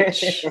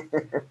much.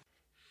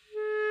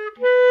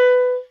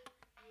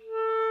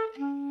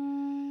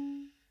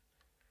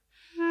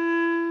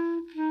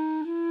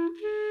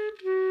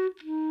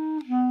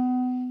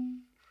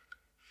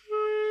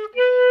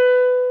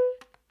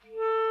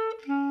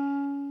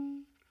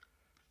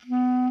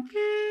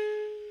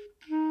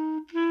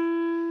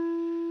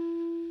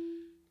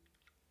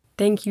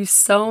 thank you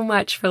so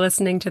much for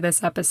listening to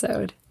this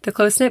episode. The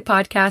Close Knit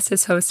Podcast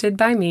is hosted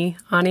by me,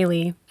 Ani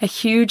Lee. A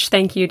huge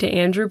thank you to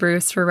Andrew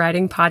Bruce for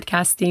writing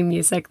podcast theme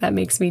music that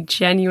makes me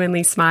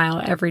genuinely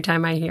smile every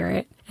time I hear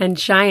it. And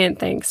giant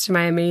thanks to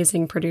my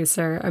amazing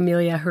producer,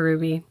 Amelia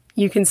Harubi.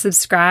 You can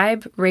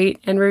subscribe,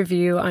 rate, and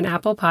review on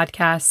Apple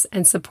Podcasts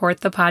and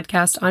support the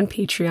podcast on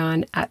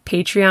Patreon at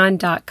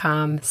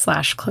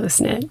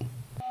patreon.com/closeknit.